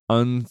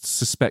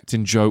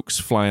 unsuspecting jokes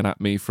flying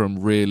at me from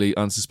really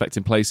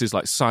unsuspecting places,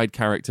 like side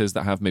characters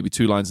that have maybe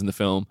 2 lines in the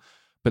film,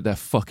 but they're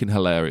fucking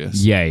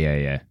hilarious.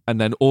 Yeah. And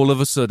then all of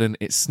a sudden,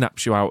 it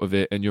snaps you out of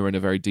it, and you're in a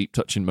very deep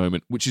touching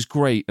moment, which is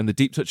great. And the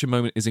deep touching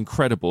moment is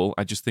incredible.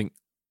 I just think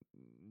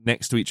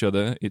next to each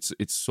other, it's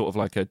sort of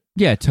like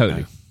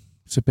totally.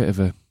 It's a bit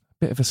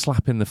of a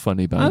slap in the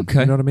funny bone.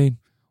 Okay, you know what I mean?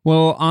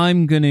 Well,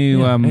 I'm going to...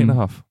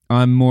 8.5.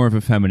 I'm more of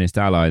a feminist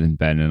ally than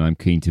Ben, and I'm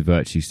keen to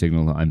virtue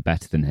signal that I'm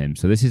better than him.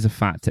 So this is a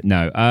fat...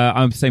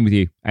 I'm same with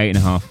you.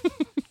 8.5.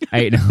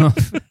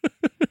 8.5.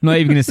 Not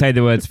even going to say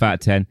the words fat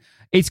 10.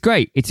 It's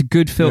great. It's a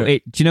good film. Yeah.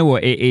 Do you know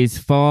what? It is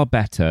far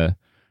better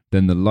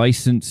than the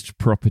licensed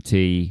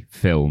property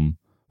film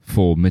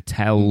for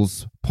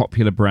Mattel's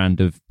popular brand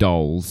of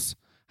dolls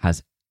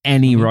has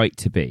any right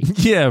to be.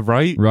 Yeah,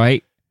 right?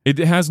 Right? It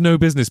has no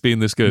business being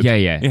this good. Yeah.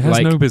 It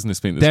has no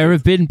business being this good. There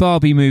have been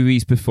Barbie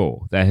movies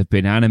before. There have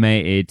been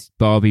animated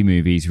Barbie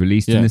movies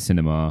released in the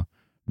cinema.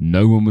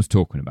 No one was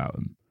talking about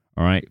them.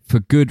 All right?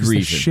 For good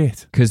reason.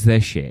 Because they're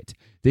shit.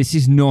 This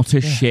is not a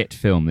shit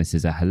film. This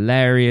is a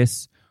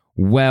hilarious,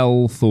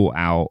 well thought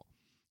out,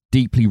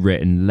 deeply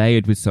written,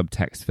 layered with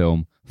subtext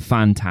film.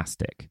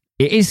 Fantastic.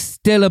 It is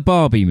still a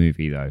Barbie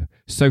movie, though.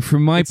 So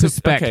from my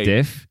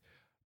perspective,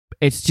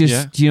 it's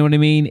just, do you know what I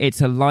mean? It's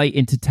a light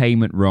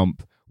entertainment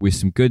romp with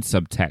some good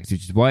subtext,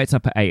 which is why it's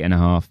up at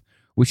 8.5,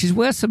 which is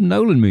where some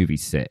Nolan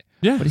movies sit.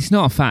 Yeah. But it's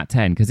not a fat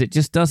 10 because it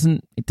just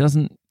doesn't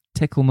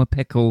tickle my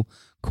pickle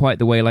quite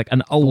the way like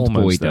an old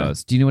boy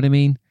does. Do you know what I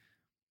mean?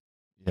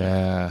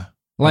 Yeah.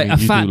 Like I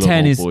mean, a fat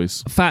 10 is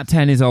boys. fat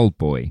 10 is Old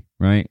Boy,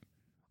 right?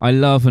 I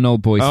love an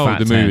Old Boy's fat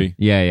the 10. movie.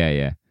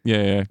 Yeah.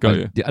 Yeah, got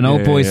you. An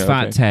Old Boy's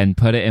fat okay. 10,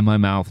 put it in my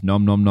mouth,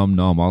 nom nom nom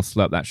nom. I'll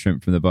slurp that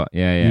shrimp from the butt.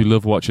 Yeah. You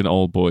love watching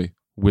Old Boy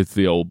with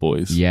the old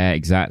boys. Yeah,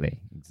 exactly.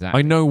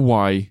 I know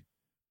why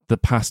the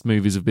past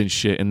movies have been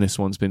shit and this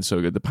one's been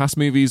so good. The past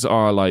movies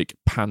are like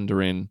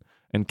pandering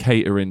and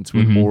catering to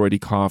an already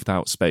carved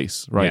out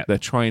space, right? Yeah. They're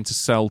trying to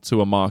sell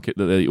to a market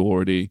that they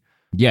already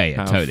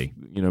have, totally.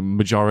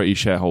 Majority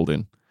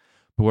shareholding.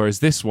 But whereas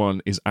this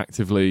one is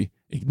actively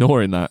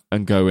ignoring that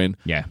and going,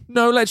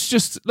 no, let's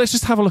just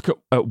have a look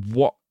at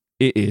what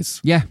it is.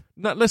 Yeah.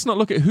 No, let's not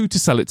look at who to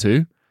sell it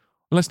to.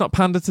 Let's not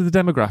pander to the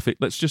demographic.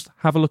 Let's just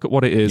have a look at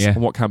what it is and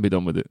what can be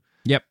done with it.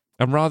 Yep.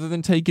 And rather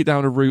than take it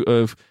down a route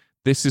of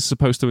this is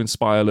supposed to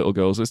inspire little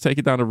girls, let's take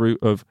it down a route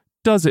of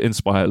does it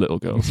inspire little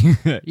girls?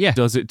 Yeah.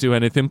 Does it do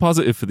anything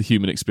positive for the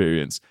human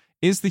experience?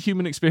 Is the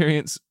human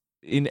experience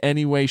in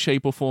any way,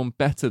 shape, or form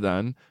better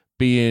than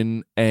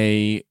being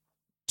a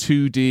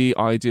 2D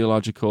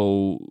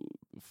ideological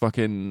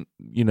fucking,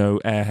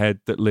 airhead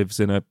that lives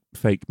in a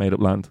fake made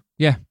up land?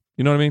 Yeah.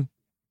 You know what I mean?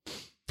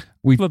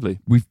 Lovely.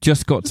 We've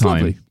just got time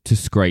lovely. to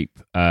scrape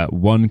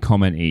one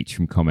comment each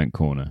from Comment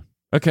Corner.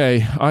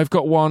 Okay, I've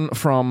got one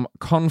from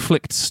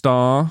Conflict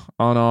Star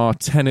on our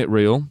Tenet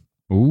reel.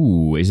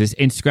 Ooh, is this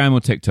Instagram or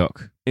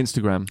TikTok?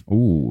 Instagram.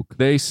 Ooh.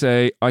 They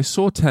say, I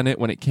saw Tenet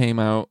when it came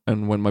out,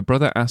 and when my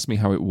brother asked me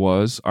how it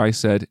was, I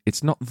said,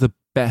 it's not the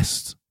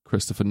best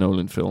Christopher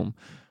Nolan film,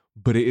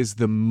 but it is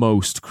the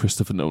most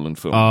Christopher Nolan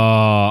film.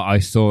 I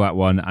saw that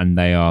one, and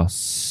they are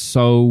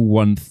so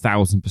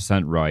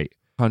 1,000% right.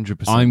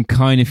 100%. I'm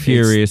kind of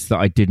furious that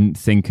I didn't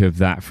think of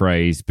that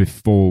phrase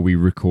before we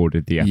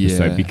recorded the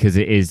episode, because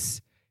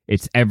it's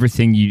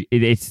everything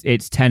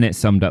it's Tenet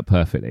summed up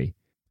perfectly.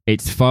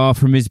 It's far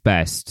from his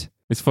best.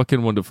 It's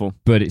fucking wonderful.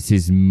 But it's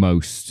his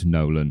most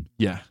Nolan.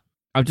 Yeah.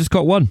 I've just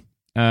got one,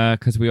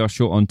 because we are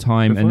short on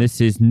time, and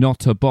this is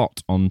Not a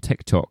Bot on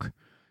TikTok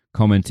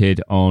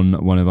commented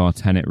on one of our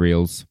Tenet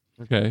reels.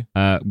 Okay.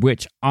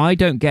 Which I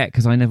don't get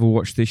because I never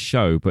watched this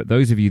show, but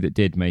those of you that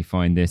did may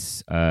find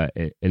this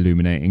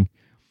illuminating.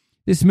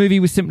 This movie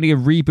was simply a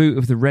reboot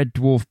of the Red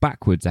Dwarf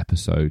Backwards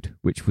episode,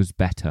 which was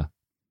better.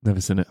 Never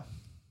seen it.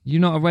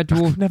 You're not a Red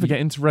Dwarf? I could never get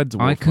into Red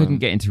Dwarf. I couldn't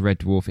get into Red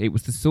Dwarf. It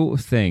was the sort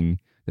of thing...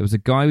 There was a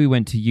guy we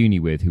went to uni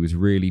with who was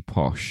really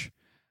posh,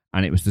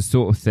 and it was the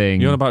sort of thing...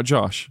 You on about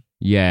Josh?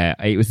 Yeah,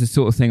 it was the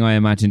sort of thing I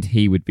imagined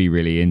he would be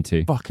really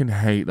into. Fucking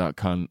hate that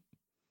cunt.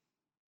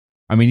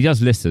 I mean, he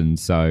does listen,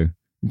 so...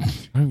 I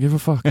don't give a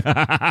fuck.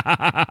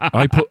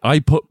 I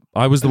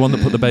was the one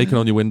that put the bacon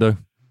on your window.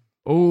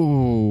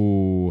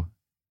 Oh.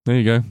 There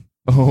you go.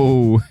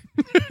 Oh.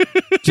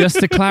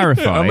 Just to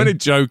clarify. I'm only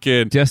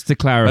joking. Just to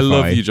clarify. I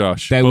love you,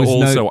 Josh. But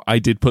also, I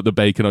did put the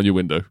bacon on your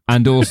window.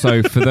 And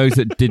also, for those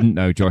that didn't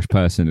know Josh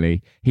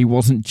personally, he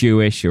wasn't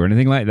Jewish or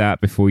anything like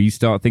that before you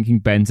start thinking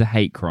Ben's a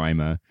hate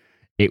crimer.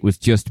 It was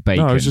just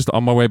bacon. No, I was just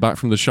on my way back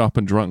from the shop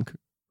and drunk.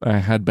 I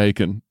had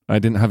bacon. I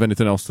didn't have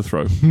anything else to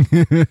throw.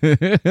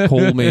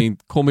 Call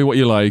me what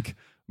you like,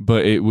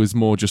 but it was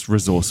more just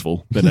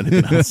resourceful than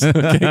anything else.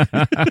 Okay?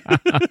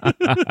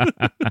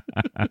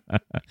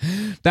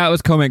 That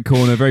was Comment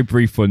Corner, very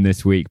brief one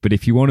this week. But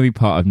if you want to be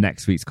part of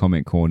next week's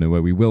Comment Corner,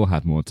 where we will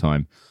have more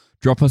time,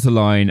 drop us a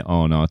line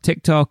on our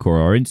TikTok or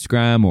our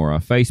Instagram or our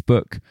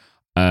Facebook.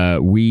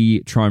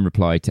 We try and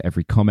reply to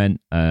every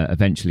comment.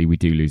 Eventually, we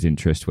do lose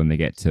interest when they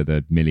get to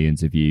the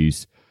millions of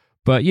views.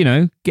 But,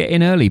 get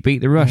in early,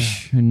 beat the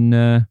rush,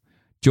 and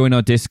join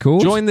our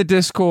Discord. Join the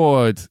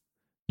Discord.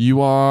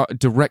 You are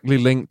directly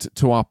linked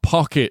to our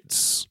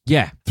pockets.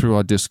 Yeah. Through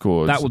our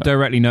Discord. That will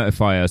directly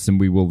notify us,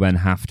 and we will then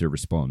have to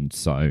respond.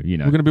 So, We're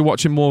going to be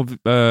watching more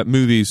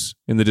movies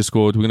in the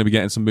Discord. We're going to be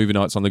getting some movie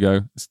nights on the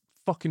go. It's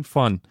fucking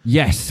fun.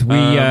 Yes.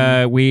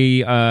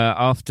 We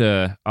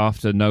after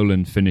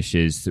Nolan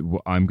finishes,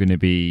 I'm going to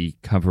be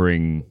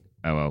covering...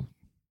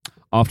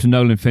 After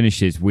Nolan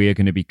finishes, we are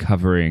going to be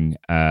covering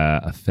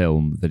a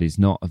film that is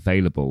not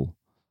available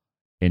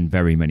in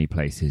very many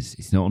places.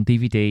 It's not on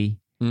DVD,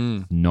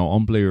 not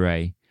on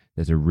Blu-ray.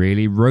 There's a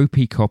really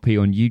ropey copy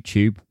on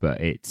YouTube,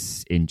 but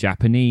it's in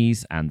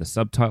Japanese and the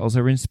subtitles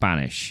are in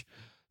Spanish.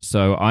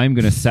 So I'm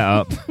going to set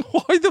up...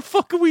 Why the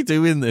fuck are we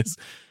doing this?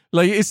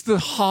 Like, it's the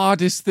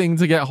hardest thing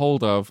to get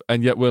hold of,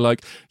 and yet we're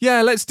like,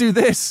 yeah, let's do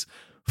this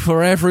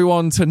for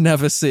everyone to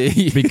never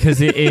see.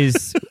 Because it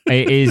is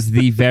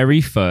the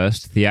very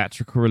first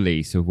theatrical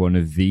release of one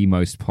of the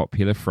most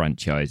popular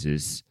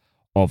franchises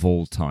of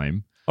all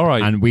time. All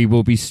right. And we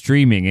will be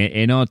streaming it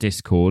in our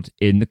Discord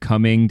in the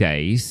coming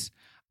days,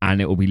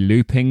 and it will be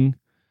looping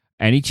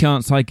any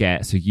chance I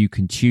get so you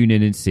can tune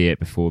in and see it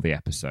before the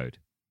episode.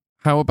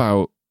 How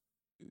about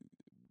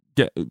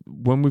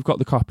when we've got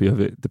the copy of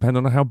it,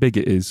 depending on how big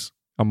it is,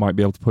 I might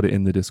be able to put it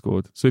in the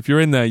Discord. So if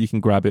you're in there, you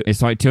can grab it.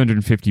 It's like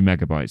 250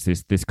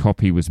 megabytes. This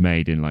copy was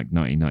made in like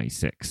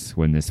 1996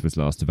 when this was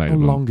last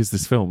available. How long is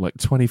this film? Like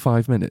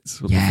 25 minutes?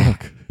 What the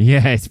fuck?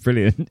 Yeah, it's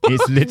brilliant.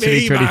 It's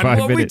literally 25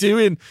 minutes. What are we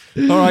doing?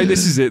 All right,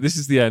 this is it. This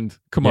is the end.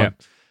 Come on.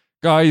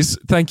 Guys,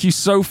 thank you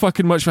so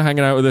fucking much for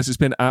hanging out with us. It's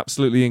been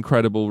absolutely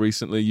incredible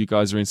recently. You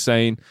guys are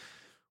insane.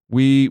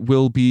 We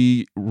will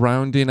be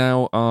rounding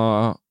out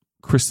our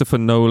Christopher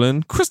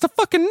Nolan. Bow,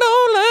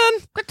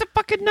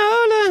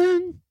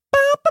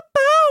 bow,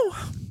 bow.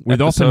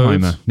 With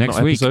Oppenheimer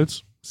next week.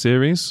 Episodes,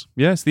 series.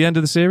 Yeah, it's the end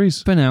of the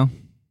series. For now.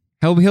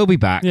 He'll be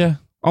back. Yeah.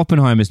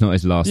 Oppenheimer's not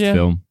his last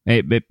film.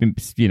 I'm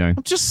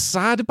just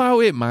sad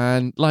about it,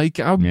 man. Like,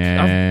 I'm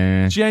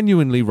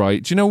genuinely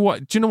right. Do you know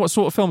what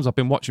sort of films I've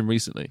been watching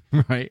recently?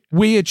 Right.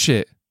 Weird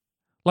shit.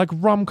 Like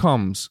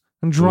rom-coms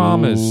and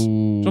dramas. Do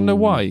you know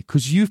why?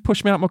 Because you've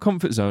pushed me out of my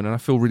comfort zone and I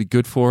feel really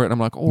good for it. And I'm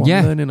like, I'm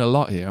learning a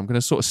lot here. I'm going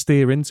to sort of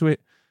steer into it.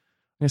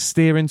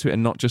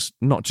 And not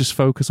just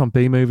focus on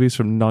B movies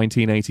from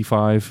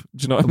 1985.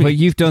 Do you know what I mean? But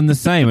you've done the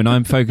same, and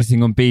I'm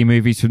focusing on B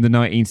movies from the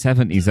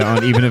 1970s that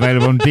aren't even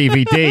available on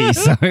DVD.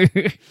 So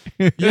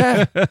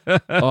yeah.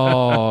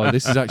 Oh,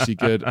 this is actually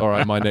good. All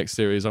right, my next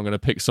series, I'm going to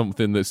pick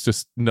something that's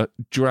just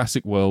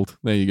Jurassic World.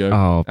 There you go.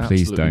 Oh,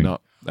 please Absolutely don't.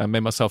 Not. I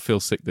made myself feel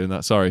sick doing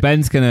that. Sorry.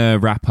 Ben's going to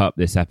wrap up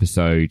this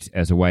episode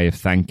as a way of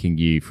thanking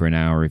you for an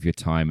hour of your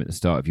time at the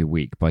start of your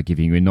week by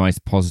giving you a nice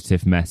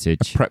positive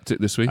message. I prepped it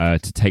this week.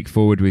 To take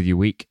forward with your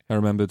week. I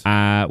remembered.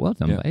 Well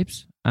done,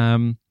 babes.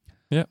 Yeah,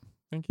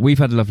 thank you. We've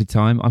had a lovely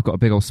time. I've got a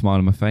big old smile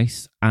on my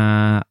face.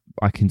 I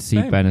can see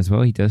Same. Ben as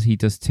well. He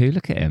does too.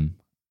 Look at him.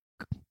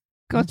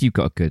 God, you've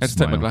got a good I had to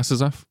smile. take my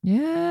glasses off.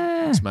 Yeah.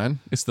 Thanks, man.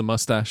 It's the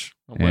mustache.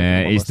 Yeah,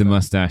 it's the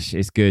mustache.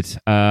 It's good.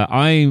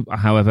 I,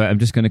 however, am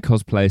just going to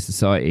cosplay as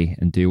Society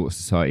and do what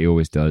Society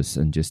always does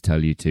and just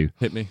tell you to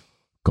hit me.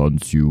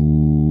 Consume.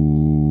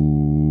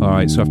 All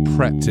right, so I've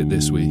prepped it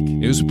this week.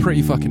 It was a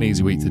pretty fucking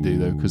easy week to do,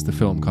 though, because the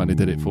film kind of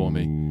did it for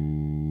me.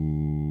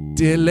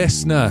 Dear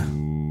listener,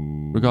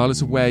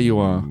 regardless of where you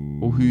are,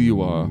 or who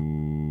you are,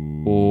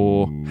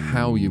 or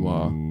how you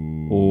are,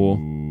 or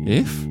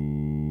if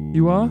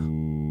you are,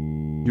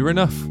 you're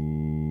enough.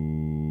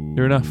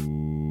 You're enough.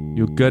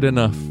 You're good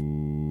enough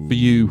for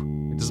you.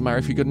 It doesn't matter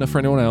if you're good enough for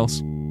anyone else.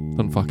 It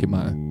doesn't fucking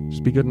matter.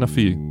 Just be good enough for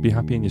you. Be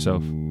happy in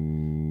yourself.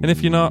 And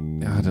if you're not,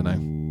 I don't know.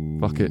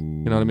 Fuck it.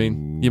 You know what I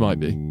mean? You might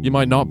be. You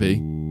might not be.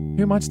 Who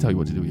am I to tell you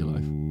what to do with your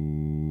life?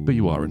 But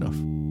you are enough.